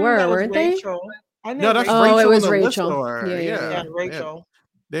think they were, weren't they? No, that's Rachel. Rachel. It was and Rachel. Alyssa. Yeah, Rachel.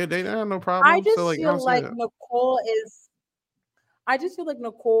 Yeah. They have no problem. I just so, feel like Nicole is. I just feel like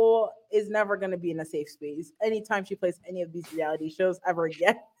Nicole is never going to be in a safe space anytime she plays any of these reality shows ever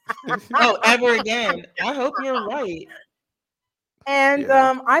again. Oh, ever again. I hope you're right. And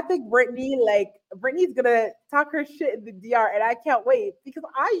I think Brittany's gonna talk her shit in the DR, and I can't wait because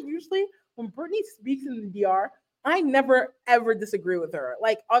I usually when Brittany speaks in the DR, I never ever disagree with her.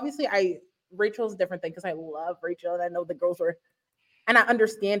 Like obviously, Rachel's a different thing because I love Rachel and I know the girls were, and I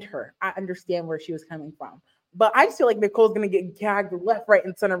understand her. I understand where she was coming from. But I just feel like Nicole's gonna get gagged left, right,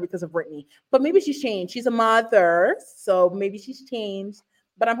 and center because of Brittany. But maybe she's changed. She's a mother, so maybe she's changed.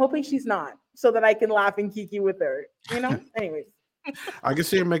 But I'm hoping she's not, so that I can laugh and kiki with her. Anyways. I can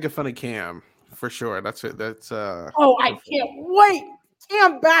see her making fun of Cam for sure. That's it. That's Oh, I can't wait.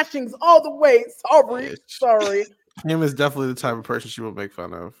 Cam bashings all the way. Sorry. Cam is definitely the type of person she will make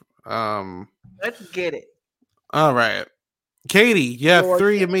fun of. Let's get it. All right. Katie, you have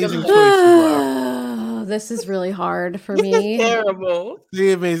 3 amazing choices left. This is really hard for This me. is terrible.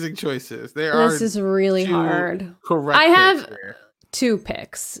 3 amazing choices. This is really hard. Correct. I have 2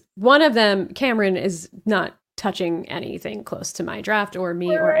 picks. One of them, Cameron, is not touching anything close to my draft or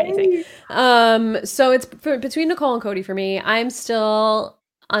me or anything. So it's between Nicole and Cody for me. I'm still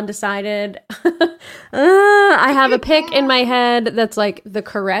undecided. I have a pick in my head that's like the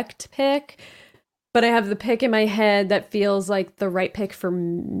correct pick, but I have the pick in my head that feels like the right pick for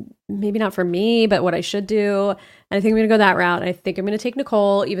maybe not for me, but what I should do. And I think I'm going to go that route. I think I'm going to take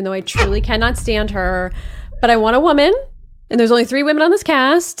Nicole, even though I truly cannot stand her, but I want a woman. And there's only 3 women on this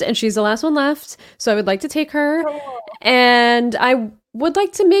cast, and she's the last one left. So I would like to take her. And I would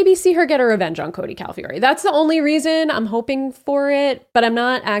like to maybe see her get a revenge on Cody Calafiore. That's the only reason I'm hoping for it. But I'm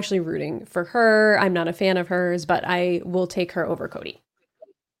not actually rooting for her. I'm not a fan of hers, but I will take her over Cody.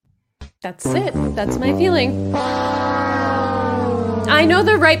 That's it. That's my feeling. I know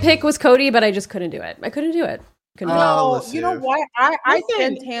the right pick was Cody, but I just couldn't do it. I couldn't do it. No, you know what? I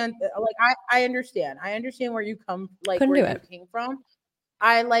stand like I understand. I understand where you come came from.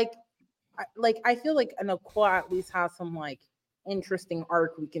 I feel like Nicole at least has some like interesting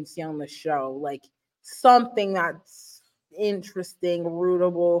arc we can see on the show, like something that's interesting,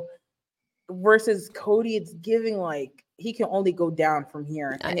 rootable. Versus Cody, it's giving like he can only go down from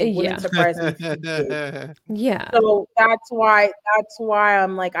here, and it wouldn't surprise me. Yeah. So that's why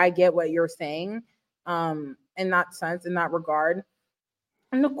I'm like I get what you're saying. In that sense, in that regard.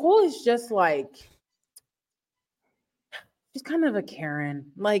 And Nicole is just like, she's kind of a Karen.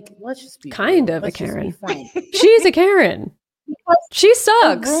 Like, let's just be kind real. of Let's a Karen. She's a Karen. She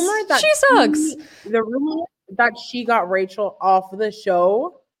sucks. She sucks. The rumor that she got Rachel off the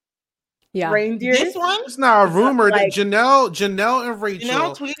show. Yeah. Reindeer. This one? It's not a rumor that Janelle and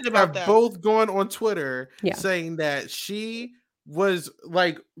Rachel tweeted about that. both gone on Twitter saying that she was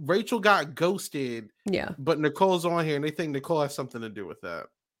like Rachel got ghosted. Yeah. But Nicole's on here and they think Nicole has something to do with that.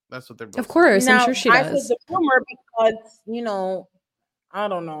 That's what they're both Of course, saying. I'm sure she does. I said the rumor because, I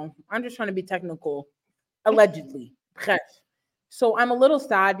don't know. I'm just trying to be technical. Allegedly. So I'm a little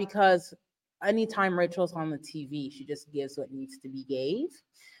sad because anytime Rachel's on the TV, she just gives what needs to be gave.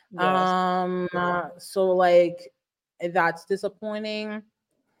 Yes. So like that's disappointing.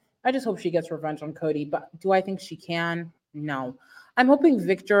 I just hope she gets revenge on Cody, but do I think she can? No. I'm hoping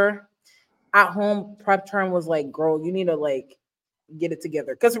Victor at home prep term was like, girl, you need to like get it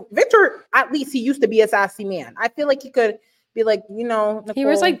together. Because Victor, at least he used to be a sassy man. I feel like he could be like, Nicole, he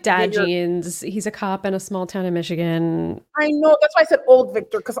wears like dad jeans. He's a cop in a small town in Michigan. I know. That's why I said old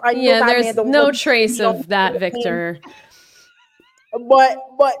Victor, because I know that there's man no trace of that Victor. But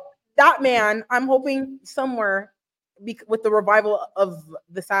that man, I'm hoping somewhere with the revival of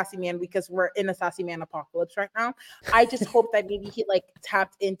the sassy man, because we're in a sassy man apocalypse right now. I just hope that maybe he like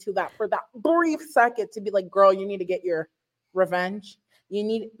tapped into that for that brief second to be like, girl, you need to get your revenge. You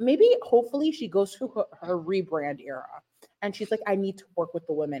need hopefully she goes through her rebrand era and she's like, I need to work with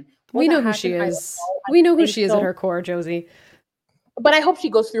the women. We know who she is. We know who she is at her core, Josie. But I hope she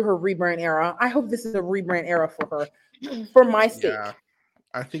goes through her rebrand era. I hope this is a rebrand era for her, for my sake. Yeah.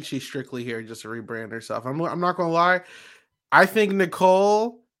 I think she's strictly here just to rebrand herself. I'm not gonna lie. I think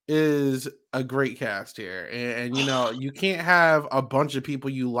Nicole is a great cast here, and you can't have a bunch of people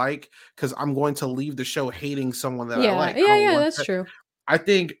you like because I'm going to leave the show hating someone that I like. Yeah, that's true. I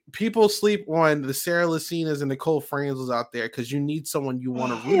think people sleep on the Sarah Lacinas and Nicole Franzels out there because you need someone you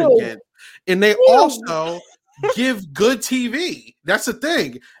want to root against, and they also give good TV. That's the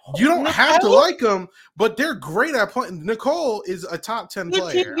thing. You don't have to like them, but they're great at playing. Nicole is a top 10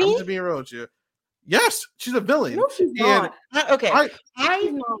 player. I'm just being real with you. Yes, she's a villain. No, she's not. Okay.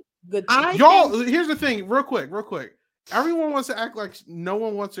 She's not good. Here's the thing, real quick. Everyone wants to act like no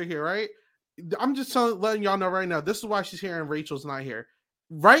one wants her here, right? I'm just letting y'all know right now. This is why she's here and Rachel's not here.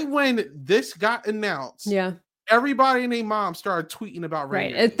 Right when this got announced, Everybody and their mom started tweeting about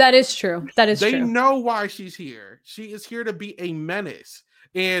Reindeer. That is true. That is they true. They know why she's here. She is here to be a menace,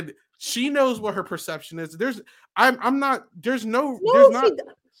 and she knows what her perception is. I'm not.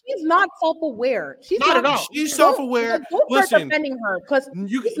 She's not self-aware. She's not at all. She's self-aware. Don't start defending her because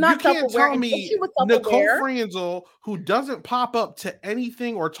she's not self-aware. You can't tell me Nicole Franzel, who doesn't pop up to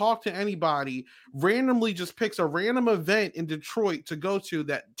anything or talk to anybody, randomly just picks a random event in Detroit to go to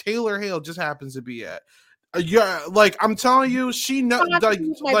that Taylor Hale just happens to be at. Yeah, like I'm telling you, she knows.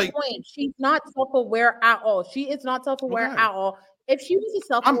 Point. She's not self-aware at all. She is not self-aware at all. If she was a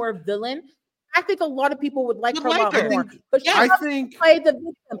self-aware villain, I think a lot of people would like her a lot more. But she loves to play the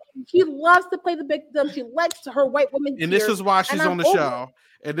victim. She loves to play the victim. She likes her white woman. And this is why she's on the show.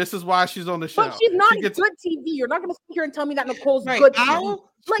 And this is why she's on the show. But she's not good TV. You're not going to sit here and tell me that Nicole's good TV.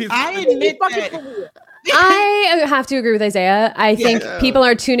 I admit that. I have to agree with Isaiah. I think people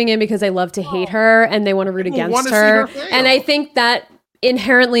are tuning in because they love to hate her and they want to root against her. And I think that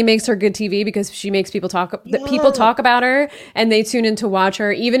inherently makes her good TV because she makes people talk about her and they tune in to watch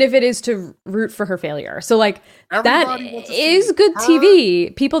her, even if it is to root for her failure. So like that is good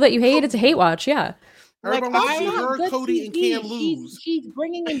TV. People that you hate, it's a hate watch. Yeah. Everybody wants to see her, Cody, and Cam lose. She's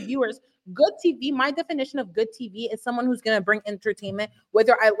bringing in viewers. Good TV, my definition of good TV is someone who's going to bring entertainment,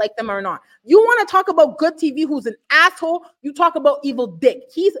 whether I like them or not. You want to talk about good TV who's an asshole, you talk about Evil Dick.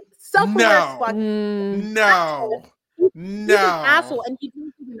 He's self-aware. No. He's an asshole, and he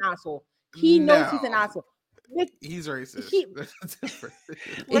knows he's an asshole. He knows he's an asshole. He's racist. He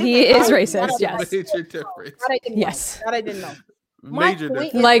is racist, yes. Major difference. That I didn't know. Major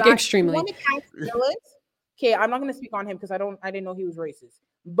difference. Like extremely. Okay, I'm not going to speak on him because I didn't know he was racist.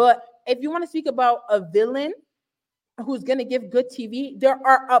 But if you want to speak about a villain who's going to give good TV, there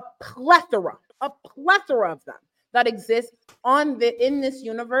are a plethora of them that exist in this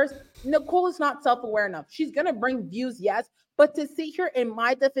universe. Nicole is not self-aware enough. She's going to bring views, yes, but to sit here in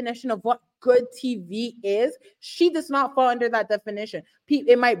my definition of what good TV is, she does not fall under that definition.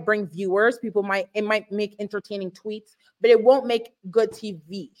 It might bring viewers, it might make entertaining tweets, but it won't make good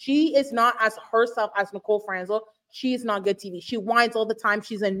TV. She is not as herself as Nicole Franzel. She's not good TV. She whines all the time.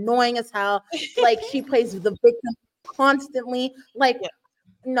 She's annoying as hell. Like she plays the victim constantly. Like,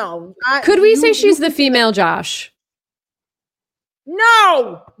 no. Could we say she's the female Josh?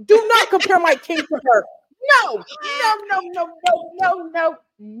 No, do not compare my king to her. No.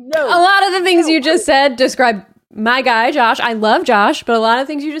 A lot of the things you just said describe my guy, Josh. I love Josh, but a lot of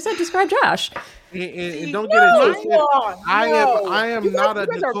things you just said describe Josh. And don't get it twisted. I am not a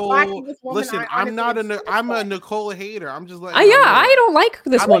Nicole. Listen, I'm a Nicole hater. I'm just like I don't like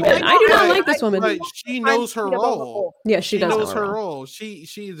this woman. I do not like this woman. But she knows her role. Yeah, she does knows her role. She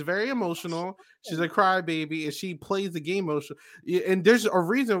is very emotional. She's a crybaby, and she plays the game emotional. And there's a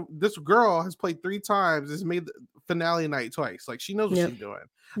reason this girl has played 3 times. Has made the finale night twice. Like she knows what she's doing.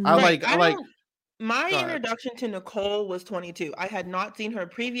 My introduction to Nicole was 22. I had not seen her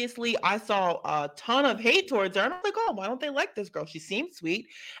previously. I saw a ton of hate towards her. And I was like, oh, why don't they like this girl? She seems sweet.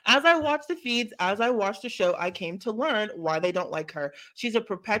 As I watched the feeds, as I watched the show, I came to learn why they don't like her. She's a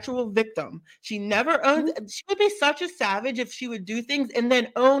perpetual victim. She never owns. She would be such a savage if she would do things and then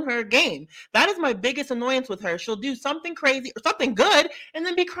own her game. That is my biggest annoyance with her. She'll do something crazy or something good and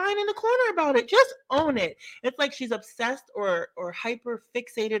then be crying in the corner about it. Just own it. It's like she's obsessed or hyper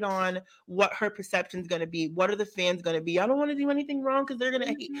fixated on what her perception is going to be. What are the fans going to be? I don't want to do anything wrong because they're going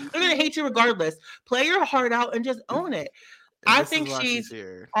to hate you regardless. Play your heart out and just own it. I think she's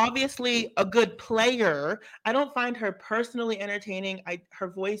obviously a good player. I don't find her personally entertaining. Her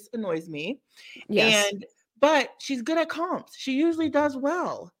voice annoys me. Yes. But she's good at comps. She usually does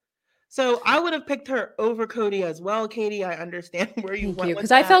well. So I would have picked her over Cody as well. Katie, I understand where you went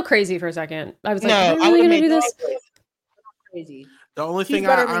because I felt crazy for a second. I was like, are you really going to do this? Crazy. The only thing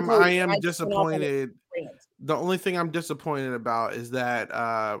I am disappointed. The only thing I'm disappointed about is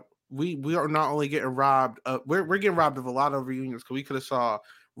that we are not only getting robbed. We're getting robbed of a lot of reunions because we could have saw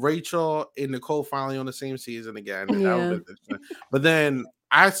Rachel and Nicole finally on the same season again. Yeah. But then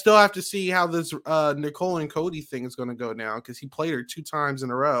I still have to see how this Nicole and Cody thing is going to go now because he played her 2 times in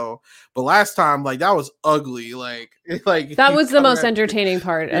a row. But last time, like that was ugly. Like that was the most entertaining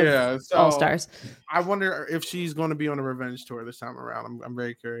part of All Stars. I wonder if she's going to be on a revenge tour this time around. I'm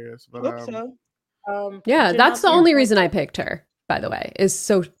very curious. But that's the only reason I picked her. By the way, is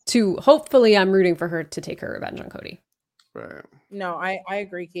so to hopefully I'm rooting for her to take her revenge on Cody. Right. No, I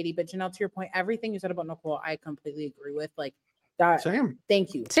agree, Katie. But Janelle, to your point, everything you said about Nicole, I completely agree with. Like. Same.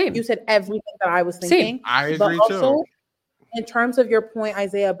 Thank you. Same. You said everything that I was thinking. Same. I agree but also, too. In terms of your point,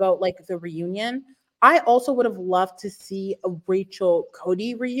 Isaiah, about like the reunion, I also would have loved to see a Rachel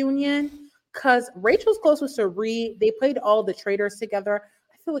Cody reunion because Rachel's close with Sari. They played all the traders together.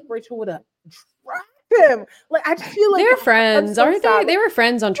 I feel like Rachel would have dropped him. Like I just feel like they're friends, so aren't they? They were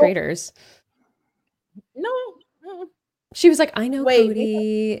friends on Traders. No. She was like, I know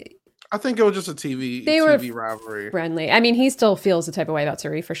Cody. I think it was just a TV rivalry. Friendly. I mean, he still feels the type of way about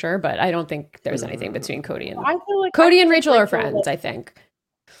Sari for sure, but I don't think there's anything between Cody and Cody and Rachel are friends, I think.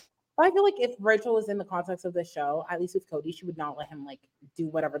 I feel like if Rachel was in the context of the show, at least with Cody, she would not let him like do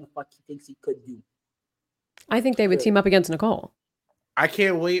whatever the fuck he thinks he could do. I think they would team up against Nicole. I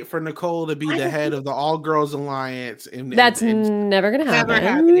can't wait for Nicole to be the head of the All Girls Alliance. That's never going to happen. Never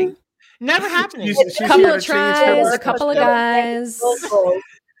happening. Never happening. She's a couple of tries, a couple of guys.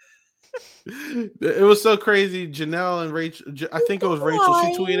 It was so crazy. Janelle and Rachel, I think it was Rachel.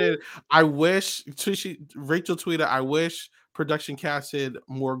 She tweeted, Rachel tweeted, I wish production casted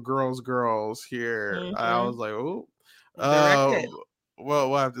more girls here. Mm-hmm. I was like, oh, well,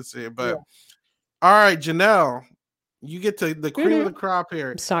 we'll have to see. But all right, Janelle, you get to the cream of the crop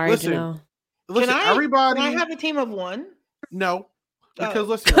here. Sorry, Janelle. Listen, everybody. Can I have a team of one? No, because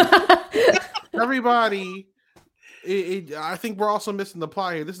listen, everybody. I think we're also missing the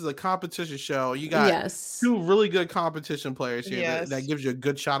plot here. This is a competition show. You got two really good competition players here that gives you a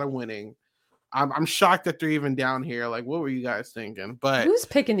good shot of winning. I'm shocked that they're even down here. Like, what were you guys thinking? But who's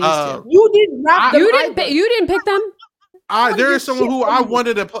picking these two? You did not. You didn't pick them. There is someone who I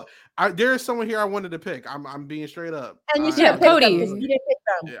wanted to. There is someone here I wanted to pick. I'm being straight up. And you said Cody. You didn't pick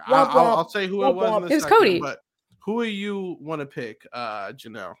them. I'll say who it was. It was Cody. But who do you want to pick,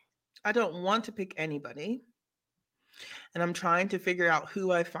 Janelle? I don't want to pick anybody. And I'm trying to figure out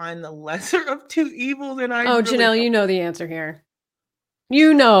who I find the lesser of two evils. And Janelle, you know the answer here.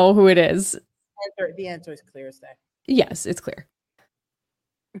 You know who it is. The answer is clear as day. Yes, it's clear.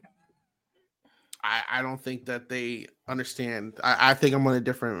 I don't think that they understand. I think I'm on a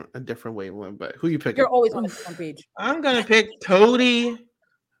different wavelength. But who you picking? You're always on the front page. I'm gonna pick Cody.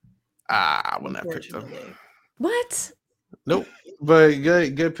 I will not pick them. What? Nope. But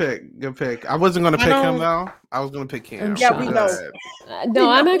good pick. I wasn't gonna pick him though. I was gonna pick Cam. Yeah, we know.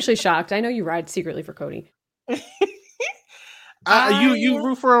 No, I'm actually shocked. I know you ride secretly for Cody. You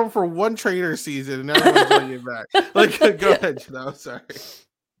root for him for one trader season, and everyone's going to get back. Like, go ahead, Janelle. Sorry.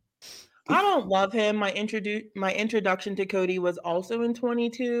 I don't love him. My introduction to Cody was also in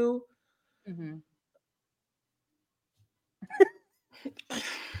 22. Mm-hmm.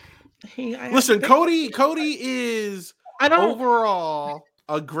 Listen, Cody is overall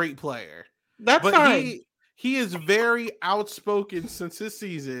a great player. That's fine. He is very outspoken since this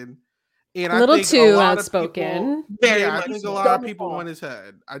season. And a little too outspoken. I think a lot of people want his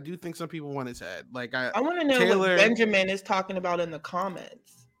head. I do think some people want his head. Like I want to know what Benjamin is talking about in the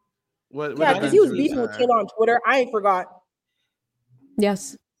comments. What because he was beefing with Taylor on Twitter. I ain't forgot.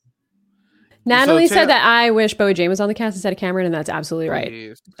 Yes. Natalie said that I wish Bowie Jane was on the cast instead of Cameron, and that's absolutely right.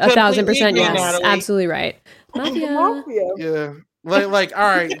 1,000% yes. Natalie. Absolutely right. Mafia. Yeah. Like all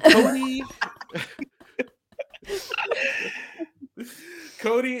right, Cody.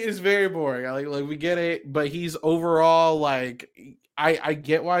 Cody is very boring. Like we get it, but he's overall like I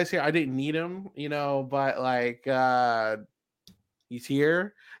get why he's here. I didn't need him, but like he's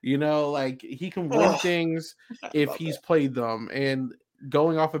here, like he can win things if he's played them. And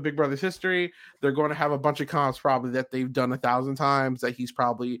going off of Big Brother's history, they're going to have a bunch of comps probably that they've done 1,000 times that he's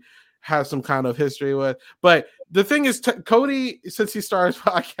probably has some kind of history with. But the thing is, Cody, since he started his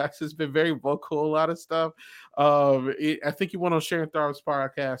podcast, has been very vocal a lot of stuff. I think he went on Sharon Tharp's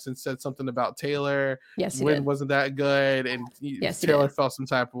podcast and said something about Taylor. Yes, he did. Wasn't that good, and Taylor felt some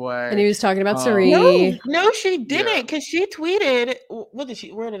type of way. And he was talking about Sari. No, she didn't, because she tweeted. What did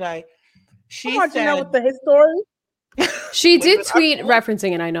she? Where did I? She said with the his story. She did tweet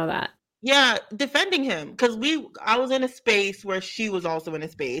referencing it. I know that. Yeah, defending him because I was in a space where she was also in a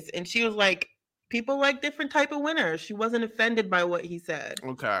space, and she was like, people like different type of winners. She wasn't offended by what he said.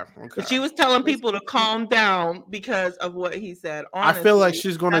 Okay. But she was telling people to calm down because of what he said. Honestly, I feel like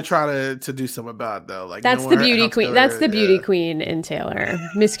she's going to try to do something about it, though. Like that's the beauty queen. That's the beauty queen in Taylor.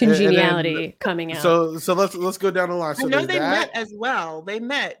 Miss Congeniality coming out. So let's go down the line. So I know they met as well. They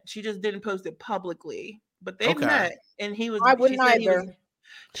met. She just didn't post it publicly, but they met, and he was. I wouldn't either.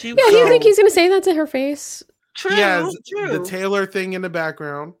 You think he's going to say that to her face? True. True. The Taylor thing in the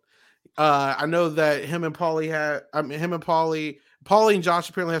background. I know that him and Paulie and Josh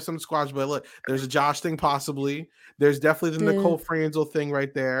apparently have some squash, but look, there's a Josh thing possibly. There's definitely the Nicole Franzel thing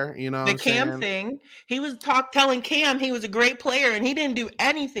right there. The Cam thing. He was telling Cam he was a great player and he didn't do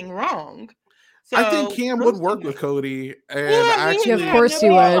anything wrong. So I think Cam would work with Cody, and of course he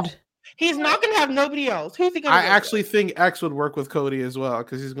would. He's not going to have nobody else. Who's he going to I actually think X would work with Cody as well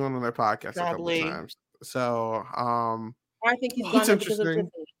because he's going on their podcast a couple Probably. times. So, I think he's it's gone there because of interesting.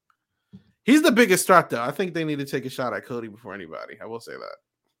 Disney. He's the biggest threat, though. I think they need to take a shot at Cody before anybody. I will say that.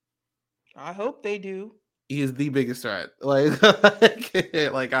 I hope they do. He is the biggest threat. Like,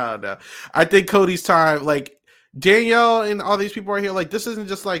 like I don't know. I think Cody's time, like Danielle and all these people are here. Like, this isn't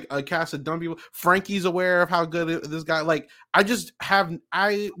just like a cast of dumb people. Frankie's aware of how good this guy. Like,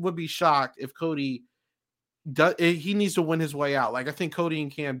 I would be shocked if Cody does. He needs to win his way out. Like, I think Cody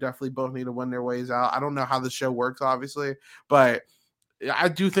and Cam definitely both need to win their ways out. I don't know how the show works, obviously, but I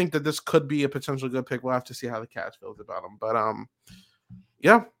do think that this could be a potential good pick. We'll have to see how the cast feels about him. But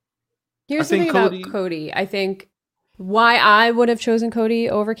yeah. Here's the thing about Cody. I think why I would have chosen Cody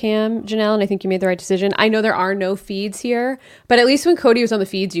over Cam, Janelle, and I think you made the right decision. I know there are no feeds here, but at least when Cody was on the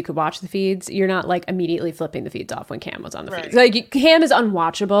feeds, you could watch the feeds. You're not like immediately flipping the feeds off when Cam was on the feeds. Like Cam is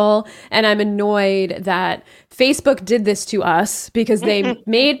unwatchable, and I'm annoyed that Facebook did this to us because they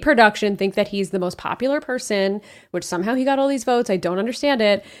made production think that he's the most popular person, which somehow he got all these votes. I don't understand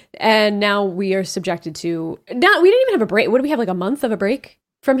it. And now we are subjected to, we didn't even have a break. What do we have, like a month of a break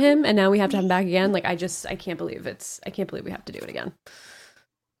from him, and now we have to have him back again? Like, I can't believe we have to do it again.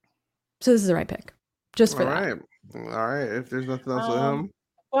 So this is the right pick, just for that. All right. If there's nothing else with him,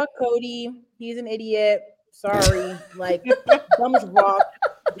 fuck Cody. He's an idiot. Sorry, like dumb as rock.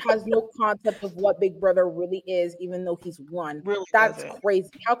 Has no concept of what Big Brother really is, even though he's won. Really That's doesn't.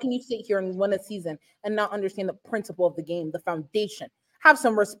 crazy. How can you sit here and win a season and not understand the principle of the game, the foundation? Have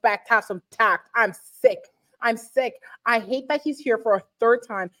some respect. Have some tact. I'm sick. I hate that he's here for a third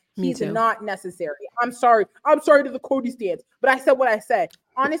time. He's not necessary. I'm sorry to the Cody stands, but I said what I said.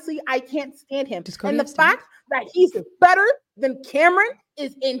 Honestly, I can't stand him. And the fact that he's better than Cameron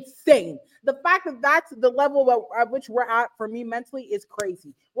is insane. The fact that that's the level at which we're at for me mentally is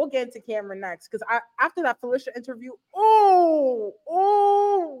crazy. We'll get into Cameron next because after that Felicia interview,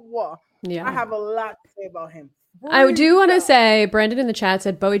 yeah, I have a lot to say about him. I do want to say, Brendan in the chat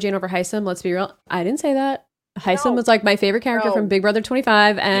said Bowie Jane over Heisem. Let's be real. I didn't say that. Heisem was like my favorite character from Big Brother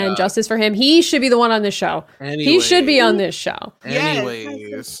 25, and justice for him. He should be the one on this show. He should be on this show.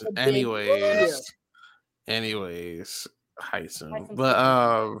 Anyways, Heisem.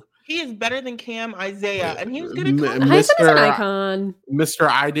 But he is better than Cam, Isaiah, and he was gonna come. Heisem is an icon. Mr.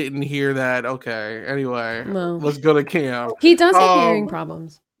 I didn't hear that. Okay. Anyway, let's go to Cam. He does have hearing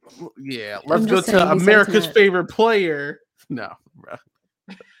problems. Yeah, let's go to America's favorite player. No, bro.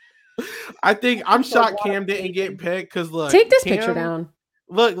 I think I'm shocked Cam didn't get picked because look, take this Cam, picture down.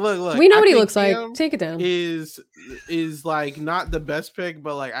 Look. We know what he looks like. Take it down. Is like not the best pick,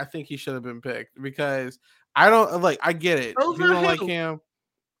 but like I think he should have been picked because I don't like. I get it. Over you don't who? like Cam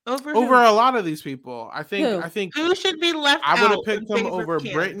Over a lot of these people. I think who should be left. I would have picked him over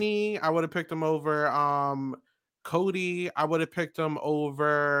Brittany. I would have picked him over Cody. I would have picked him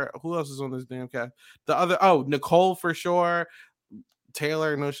over who else is on this damn cast? The other Nicole for sure.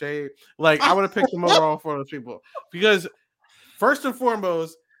 Taylor, no shade. Like I would have picked him over all four of those people because first and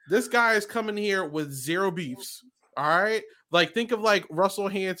foremost, this guy is coming here with zero beefs. All right, like think of like Russell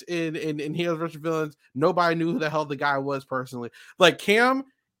Hantz in Heroes vs. Villains. Nobody knew who the hell the guy was personally. Like Cam,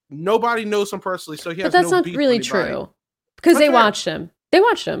 nobody knows him personally, so he has. But that's no not beef really with anybody. true because they watched him. They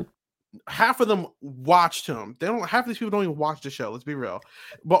watched him. Half of them watched him. Half of these people don't even watch the show. Let's be real.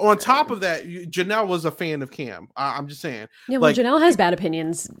 But on top of that, Janelle was a fan of Cam. I'm just saying. Yeah, well, Janelle has bad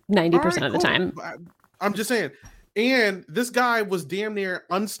opinions 90% of the time. I'm just saying. And this guy was damn near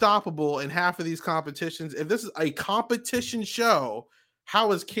unstoppable in half of these competitions. If this is a competition show,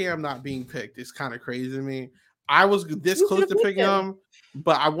 how is Cam not being picked? It's kind of crazy to me. I was this close to picking him,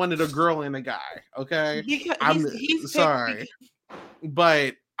 but I wanted a girl and a guy. Okay, I'm sorry,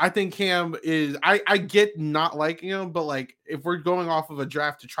 but I think Cam is. I get not liking him, but like if we're going off of a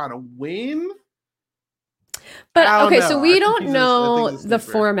draft to try to win. But okay, so we don't know the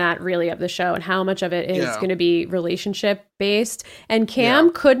format really of the show and how much of it is going to be relationship based. And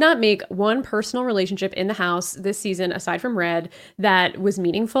Cam could not make one personal relationship in the house this season, aside from Red, that was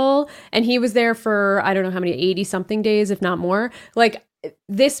meaningful. And he was there for, I don't know how many, 80 something days, if not more. Like,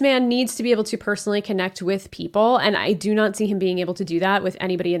 this man needs to be able to personally connect with people. And I do not see him being able to do that with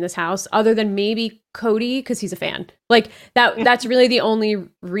anybody in this house other than maybe Cody, because he's a fan. Like that's really the only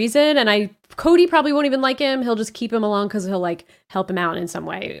reason. And Cody probably won't even like him. He'll just keep him along because he'll like help him out in some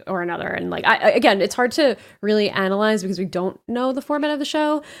way or another. And like, again, it's hard to really analyze because we don't know the format of the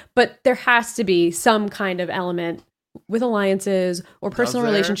show, but there has to be some kind of element with alliances or personal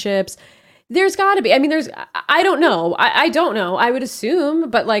relationships. There's got to be. I mean, I don't know. I don't know. I would assume,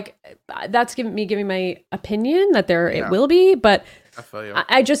 but like that's giving my opinion that it will be. But I feel you.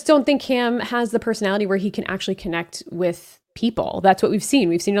 I just don't think Cam has the personality where he can actually connect with people. That's what we've seen.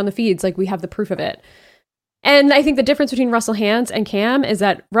 We've seen it on the feeds. Like, we have the proof of it. And I think the difference between Russell Hantz and Cam is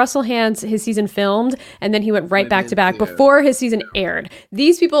that Russell Hantz, his season filmed, and then he went right back to back before his season aired.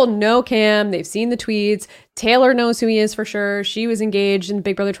 These people know Cam. They've seen the tweets. Taylor knows who he is for sure. She was engaged in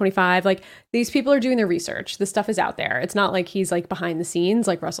Big Brother 25. Like, these people are doing their research. The stuff is out there. It's not like he's like behind the scenes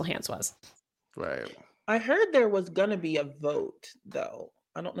like Russell Hantz was. Right. I heard there was going to be a vote, though.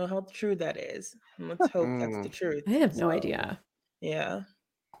 I don't know how true that is. Let's hope that's the truth. I have no idea. Yeah.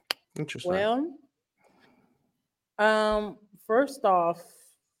 Interesting. Well, first off,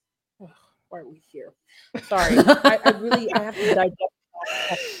 why are we here? Sorry, I have to digest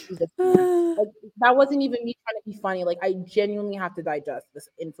that wasn't even me trying to be funny. Like, I genuinely have to digest this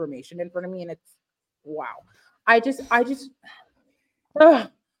information in front of me, and it's wow. I just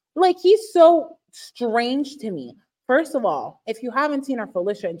like, he's so strange to me. First of all, if you haven't seen our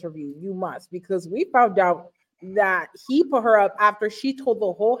Felicia interview, you must, because we found out that he put her up after she told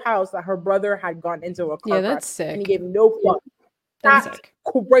the whole house that her brother had gone into a car that's crash, sick. and he gave no fuck. That's sick.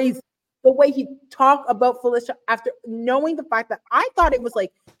 Crazy. The way he talked about Felicia after knowing the fact that I thought it was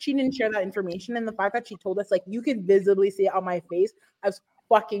like she didn't share that information, and the fact that she told us, like, you could visibly see it on my face, I was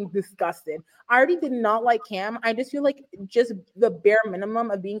fucking disgusted. I already did not like Cam. I just feel like just the bare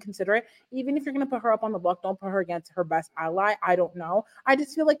minimum of being considerate. Even if you're gonna put her up on the block, don't put her against her best ally. I don't know. I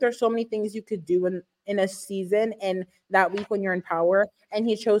just feel like there's so many things you could do in a season and that week when you're in power, and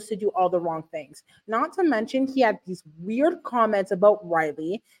he chose to do all the wrong things. Not to mention, he had these weird comments about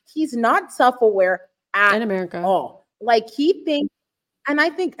Riley. He's not self-aware at all. Like, he thinks, and I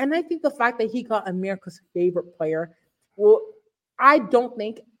think the fact that he got America's favorite player, well, I don't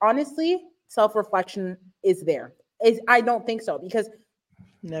think, honestly, self-reflection is there. I don't think so, because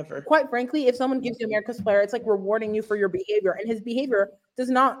never. Quite frankly, if someone gives you America's player, it's like rewarding you for your behavior, and his behavior does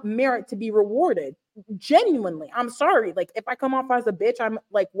not merit to be rewarded. Genuinely, I'm sorry. Like, if I come off as a bitch, I'm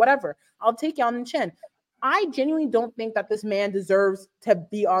like, whatever. I'll take you on the chin. I genuinely don't think that this man deserves to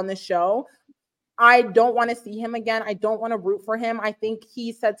be on the show. I don't want to see him again. I don't want to root for him. I think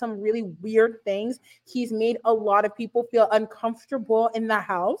he said some really weird things. He's made a lot of people feel uncomfortable in the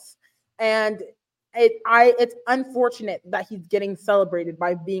house. And it's unfortunate that he's getting celebrated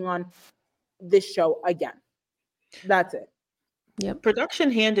by being on this show again. That's it. Yep.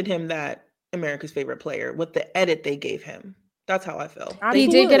 Production handed him that America's favorite player with the edit they gave him. That's how I feel. He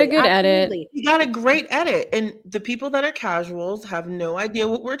did get a good edit. He got a great edit. And the people that are casuals have no idea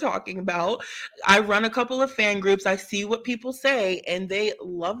what we're talking about. I run a couple of fan groups. I see what people say, and they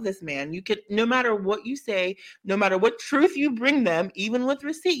love this man. You could, no matter what you say, no matter what truth you bring them, even with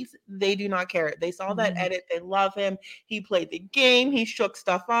receipts, they do not care. They saw that edit. They love him. He played the game. He shook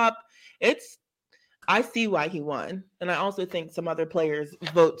stuff up. I see why he won. And I also think some other players'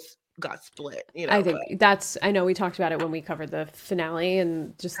 votes got split. I think I know we talked about it when we covered the finale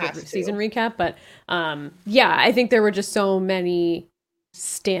and just the season recap, but I think there were just so many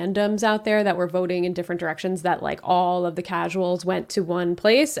standums out there that were voting in different directions that, like, all of the casuals went to one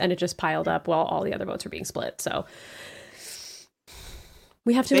place and it just piled up while all the other votes were being split. So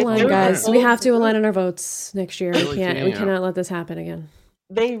we have to align, guys. We have to align on our votes next year. We cannot let this happen again.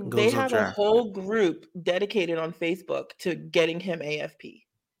 They have a whole group dedicated on Facebook to getting him AFP.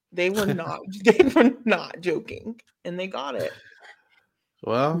 They were not joking, and they got it.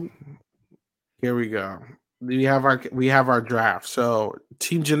 Well, here we go. We have our draft. So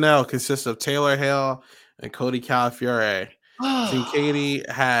Team Janelle consists of Taylor Hale and Cody Calafiore. Team Katie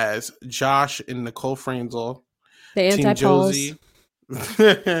has Josh and Nicole Franzel. The anti-polls.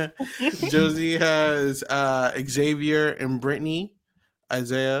 Josie has Xavier and Brittany.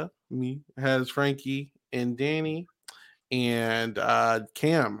 Isaiah has Frankie and Danny. And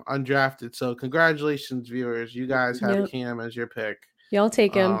Cam undrafted. So congratulations, viewers. You guys have Cam as your pick. Y'all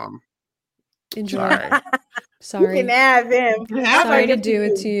take him. Enjoy. Sorry. You can have him. Sorry to do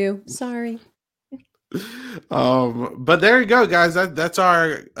it to you. Sorry. But there you go, guys. That's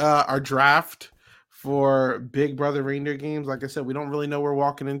our draft for Big Brother Reindeer games. Like I said, we don't really know what we're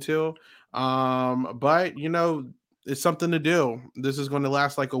walking into. But it's something to do. This is going to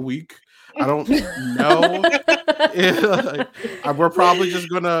last like a week. I don't know. We're probably just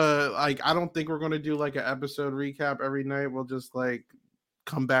gonna I don't think we're gonna do like an episode recap every night. We'll just like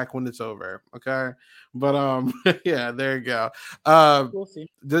come back when it's over. Okay. But yeah, there you go. We'll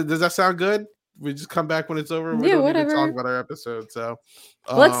see. Does that sound good? We just come back when it's over. We don't need to talk about our episode. So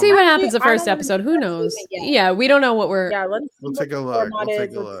let's see what happens the first episode. Who knows? Yeah, we don't know what we're. Yeah, we'll take a look.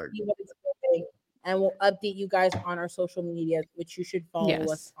 And we'll update you guys on our social media, which you should follow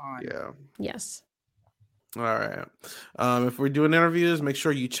us on. Yeah. Yes. All right. If we're doing interviews, make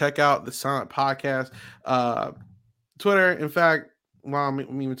sure you check out the Silent Podcast Twitter. In fact, while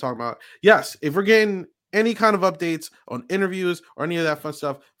I'm even talking about, yes, if we're getting any kind of updates on interviews or any of that fun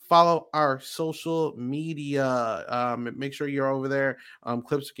stuff, follow our social media. Make sure you're over there.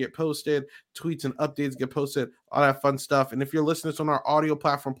 Clips get posted, tweets and updates get posted, all that fun stuff. And if you're listening to us on our audio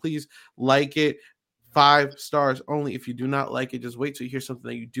platform, please like it. 5 stars only. If you do not like it, just wait till you hear something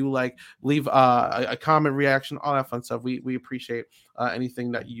that you do like. Leave a comment, reaction, all that fun stuff. We appreciate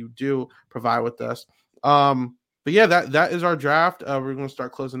anything that you do provide with us. But yeah, that is our draft. We're going to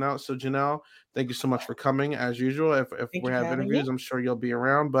start closing out. So Janelle, thank you so much for coming as usual. If we have interviews, I'm sure you'll be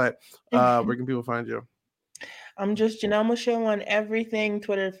around. But where can people find you? I'm just Janelle Michelle on everything: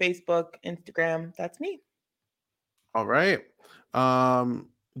 Twitter, Facebook, Instagram. That's me. All right.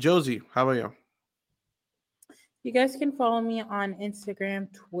 Josie, how about you? You guys can follow me on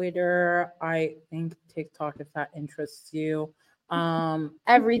Instagram, Twitter, I think TikTok if that interests you.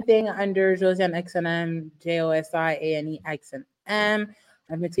 Everything under Josiane XNM, JOSIANEXNM.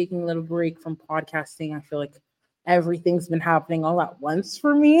 I've been taking a little break from podcasting. I feel like everything's been happening all at once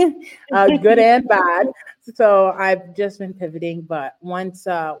for me, good and bad. So I've just been pivoting. But once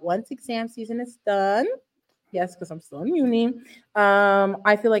exam season is done, yes, because I'm still in uni,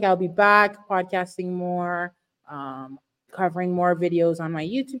 I feel like I'll be back podcasting more. Covering more videos on my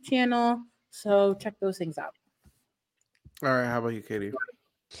YouTube channel. So check those things out. All right. How about you, Katie?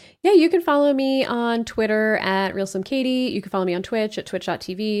 Yeah, you can follow me on Twitter at RealSimKatie. You can follow me on Twitch at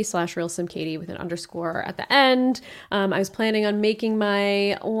twitch.tv/RealSimKatie with an underscore at the end. I was planning on making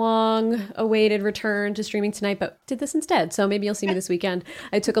my long-awaited return to streaming tonight, but did this instead. So maybe you'll see me this weekend.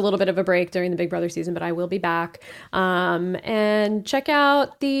 I took a little bit of a break during the Big Brother season, but I will be back. And check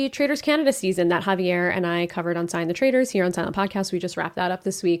out the Traders Canada season that Javier and I covered on Sign the Traders here on Silent Podcast. We just wrapped that up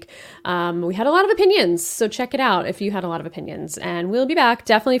this week. We had a lot of opinions, so check it out if you had a lot of opinions. And we'll be back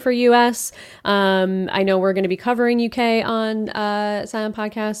definitely for US. I know we're going to be covering UK on Silent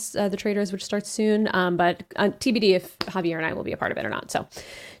Podcasts, the Traders, which starts soon. But TBD if Javier and I will be a part of it or not. So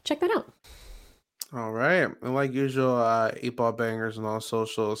check that out. All right. And like usual, 8-Ball Bangers and all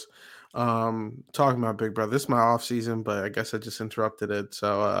socials. Talking about Big Brother. This is my off season, but I guess I just interrupted it.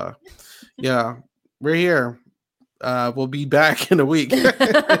 So yeah, we're here. We'll be back in a week. All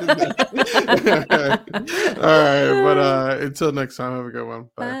right, but until next time, have a good one.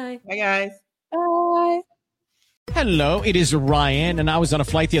 Bye. Bye, guys. Bye. Hello, it is Ryan, and I was on a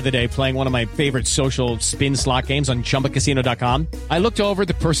flight the other day playing one of my favorite social spin slot games on ChumbaCasino.com. I looked over at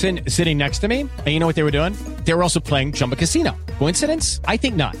the person sitting next to me, and you know what they were doing? They were also playing Chumba Casino. Coincidence? I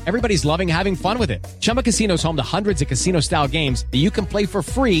think not. Everybody's loving having fun with it. Chumba Casino is home to hundreds of casino-style games that you can play for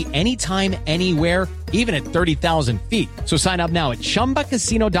free anytime, anywhere, even at 30,000 feet. So sign up now at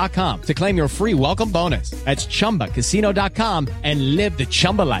ChumbaCasino.com to claim your free welcome bonus. That's ChumbaCasino.com and live the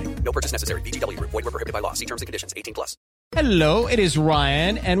Chumba life. No purchase necessary. VGW. Void where prohibited by law. See terms and conditions. 18+. Hello, it is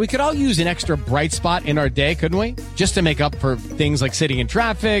Ryan, and we could all use an extra bright spot in our day, couldn't we? Just to make up for things like sitting in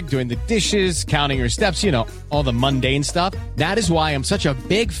traffic, doing the dishes, counting your steps, you know, all the mundane stuff. That is why I'm such a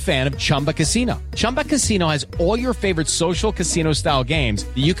big fan of Chumba Casino. Chumba Casino has all your favorite social casino-style games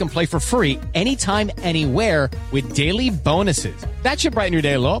that you can play for free anytime, anywhere with daily bonuses. That should brighten your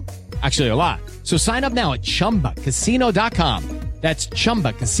day a little. Actually, a lot. So sign up now at ChumbaCasino.com. That's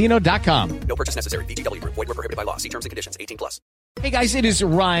ChumbaCasino.com. No purchase necessary. VGW. Void where prohibited by law. See terms and conditions. 18+. Hey guys, it is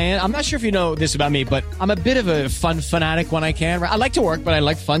Ryan. I'm not sure if you know this about me, but I'm a bit of a fun fanatic when I can. I like to work, but I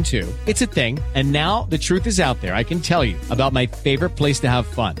like fun too. It's a thing. And now the truth is out there. I can tell you about my favorite place to have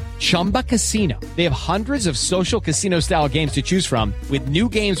fun. Chumba Casino. They have hundreds of social casino style games to choose from with new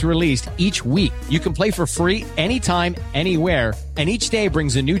games released each week. You can play for free anytime, anywhere. And each day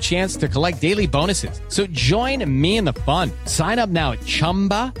brings a new chance to collect daily bonuses. So join me in the fun. Sign up now at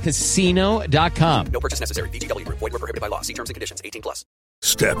ChumbaCasino.com. No purchase necessary. VGW. Void where prohibited by law. See terms and conditions. 18+.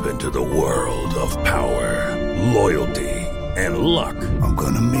 Step into the world of power, loyalty, and luck. I'm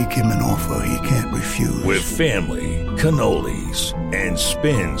gonna make him an offer he can't refuse. With family, cannolis, and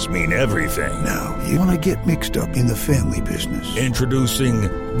spins mean everything. Now, you wanna get mixed up in the family business. Introducing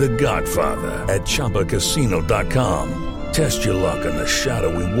The Godfather at ChumbaCasino.com. Test your luck in the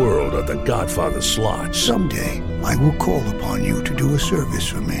shadowy world of The Godfather slot. Someday, I will call upon you to do a service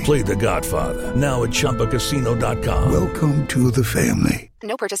for me. Play The Godfather now at ChumbaCasino.com. Welcome to the family.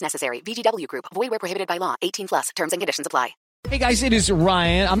 No purchase necessary. VGW Group. Void where prohibited by law. 18+. Terms and conditions apply. Hey guys, it is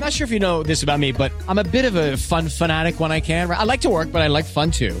Ryan. I'm not sure if you know this about me, but I'm a bit of a fun fanatic when I can. I like to work, but I like fun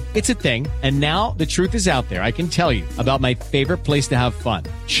too. It's a thing. And now the truth is out there. I can tell you about my favorite place to have fun.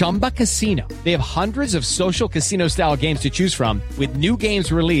 Chumba Casino. They have hundreds of social casino style games to choose from with new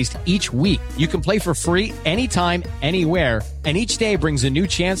games released each week. You can play for free anytime, anywhere. And each day brings a new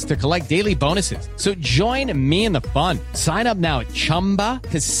chance to collect daily bonuses. So join me in the fun. Sign up now at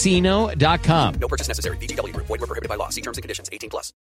ChumbaCasino.com. No purchase necessary. VGW Group. Void where prohibited by law. See terms and conditions. 18+.